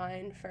interest in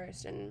mind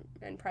first and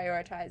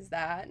prioritize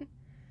that.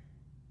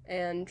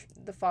 And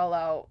the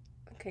fallout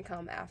can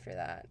come after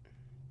that.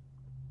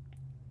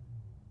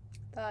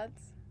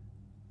 Thoughts?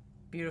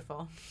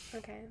 Beautiful.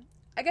 Okay.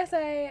 I guess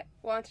I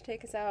want to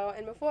take us out.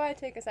 And before I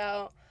take us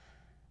out,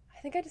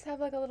 I think I just have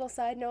like a little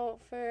side note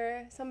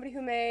for somebody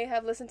who may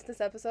have listened to this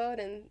episode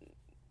and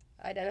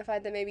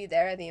identified that maybe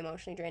they're the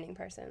emotionally draining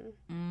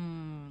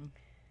person.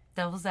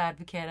 Devil's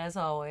advocate, as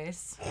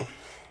always.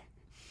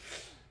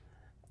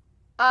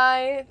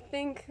 I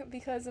think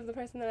because of the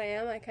person that I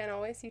am, I can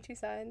always see two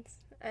sides.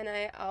 And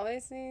I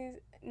always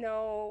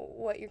know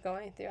what you're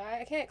going through.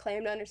 I can't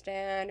claim to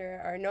understand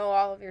or know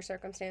all of your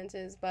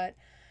circumstances, but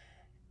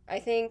I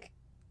think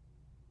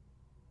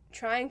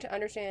trying to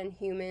understand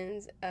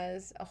humans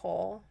as a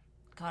whole.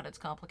 God, it's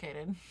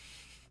complicated.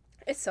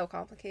 It's so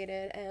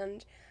complicated,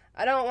 and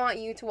I don't want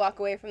you to walk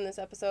away from this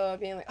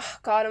episode being like, oh,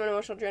 God, I'm an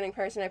emotional draining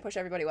person, I push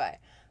everybody away.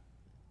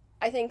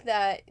 I think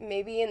that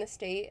maybe in the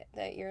state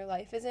that your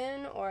life is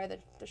in, or the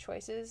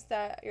choices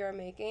that you're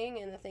making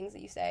and the things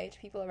that you say to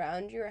people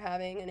around you are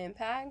having an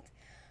impact,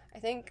 I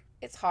think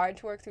it's hard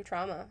to work through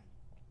trauma.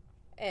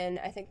 And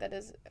I think that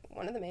is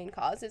one of the main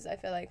causes, I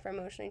feel like, for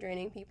emotionally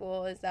draining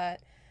people, is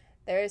that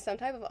there is some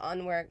type of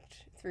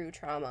unworked through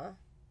trauma.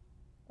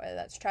 Whether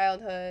that's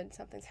childhood,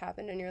 something's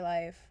happened in your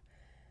life.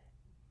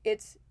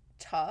 It's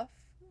tough,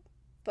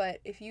 but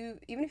even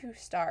if you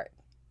start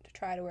to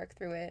try to work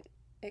through it,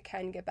 it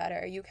can get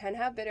better. You can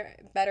have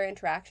better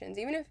interactions,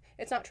 even if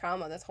it's not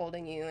trauma that's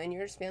holding you and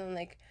you're just feeling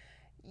like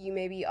you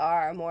maybe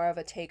are more of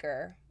a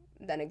taker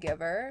than a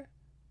giver.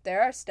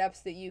 There are steps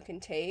that you can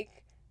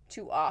take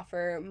to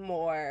offer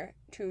more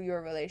to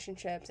your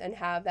relationships and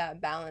have that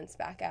balance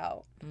back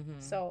out.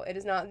 So it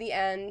is not the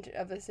end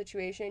of a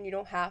situation. You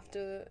don't have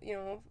to,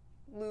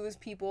 lose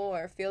people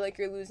or feel like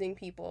you're losing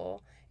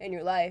people in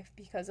your life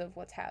because of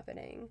what's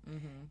happening.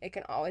 It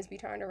can always be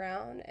turned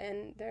around,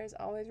 and there's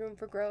always room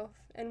for growth,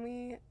 and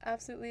we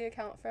absolutely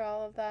account for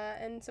all of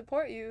that and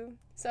support you.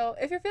 So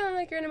if you're feeling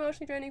like you're an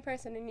emotionally draining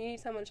person and you need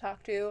someone to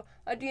talk to,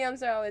 our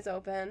DMs are always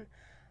open.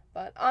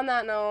 But on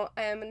that note,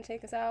 I am going to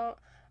take us out.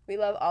 We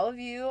love all of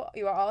you.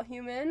 You are all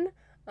human.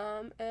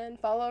 And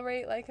follow,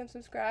 rate, like, and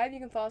subscribe. You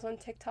can follow us on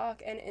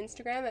TikTok and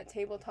Instagram at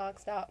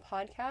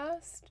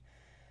tabletalks.podcast.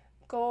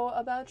 Go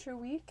about your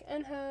week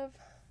and have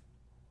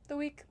the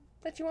week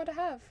that you want to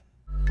have.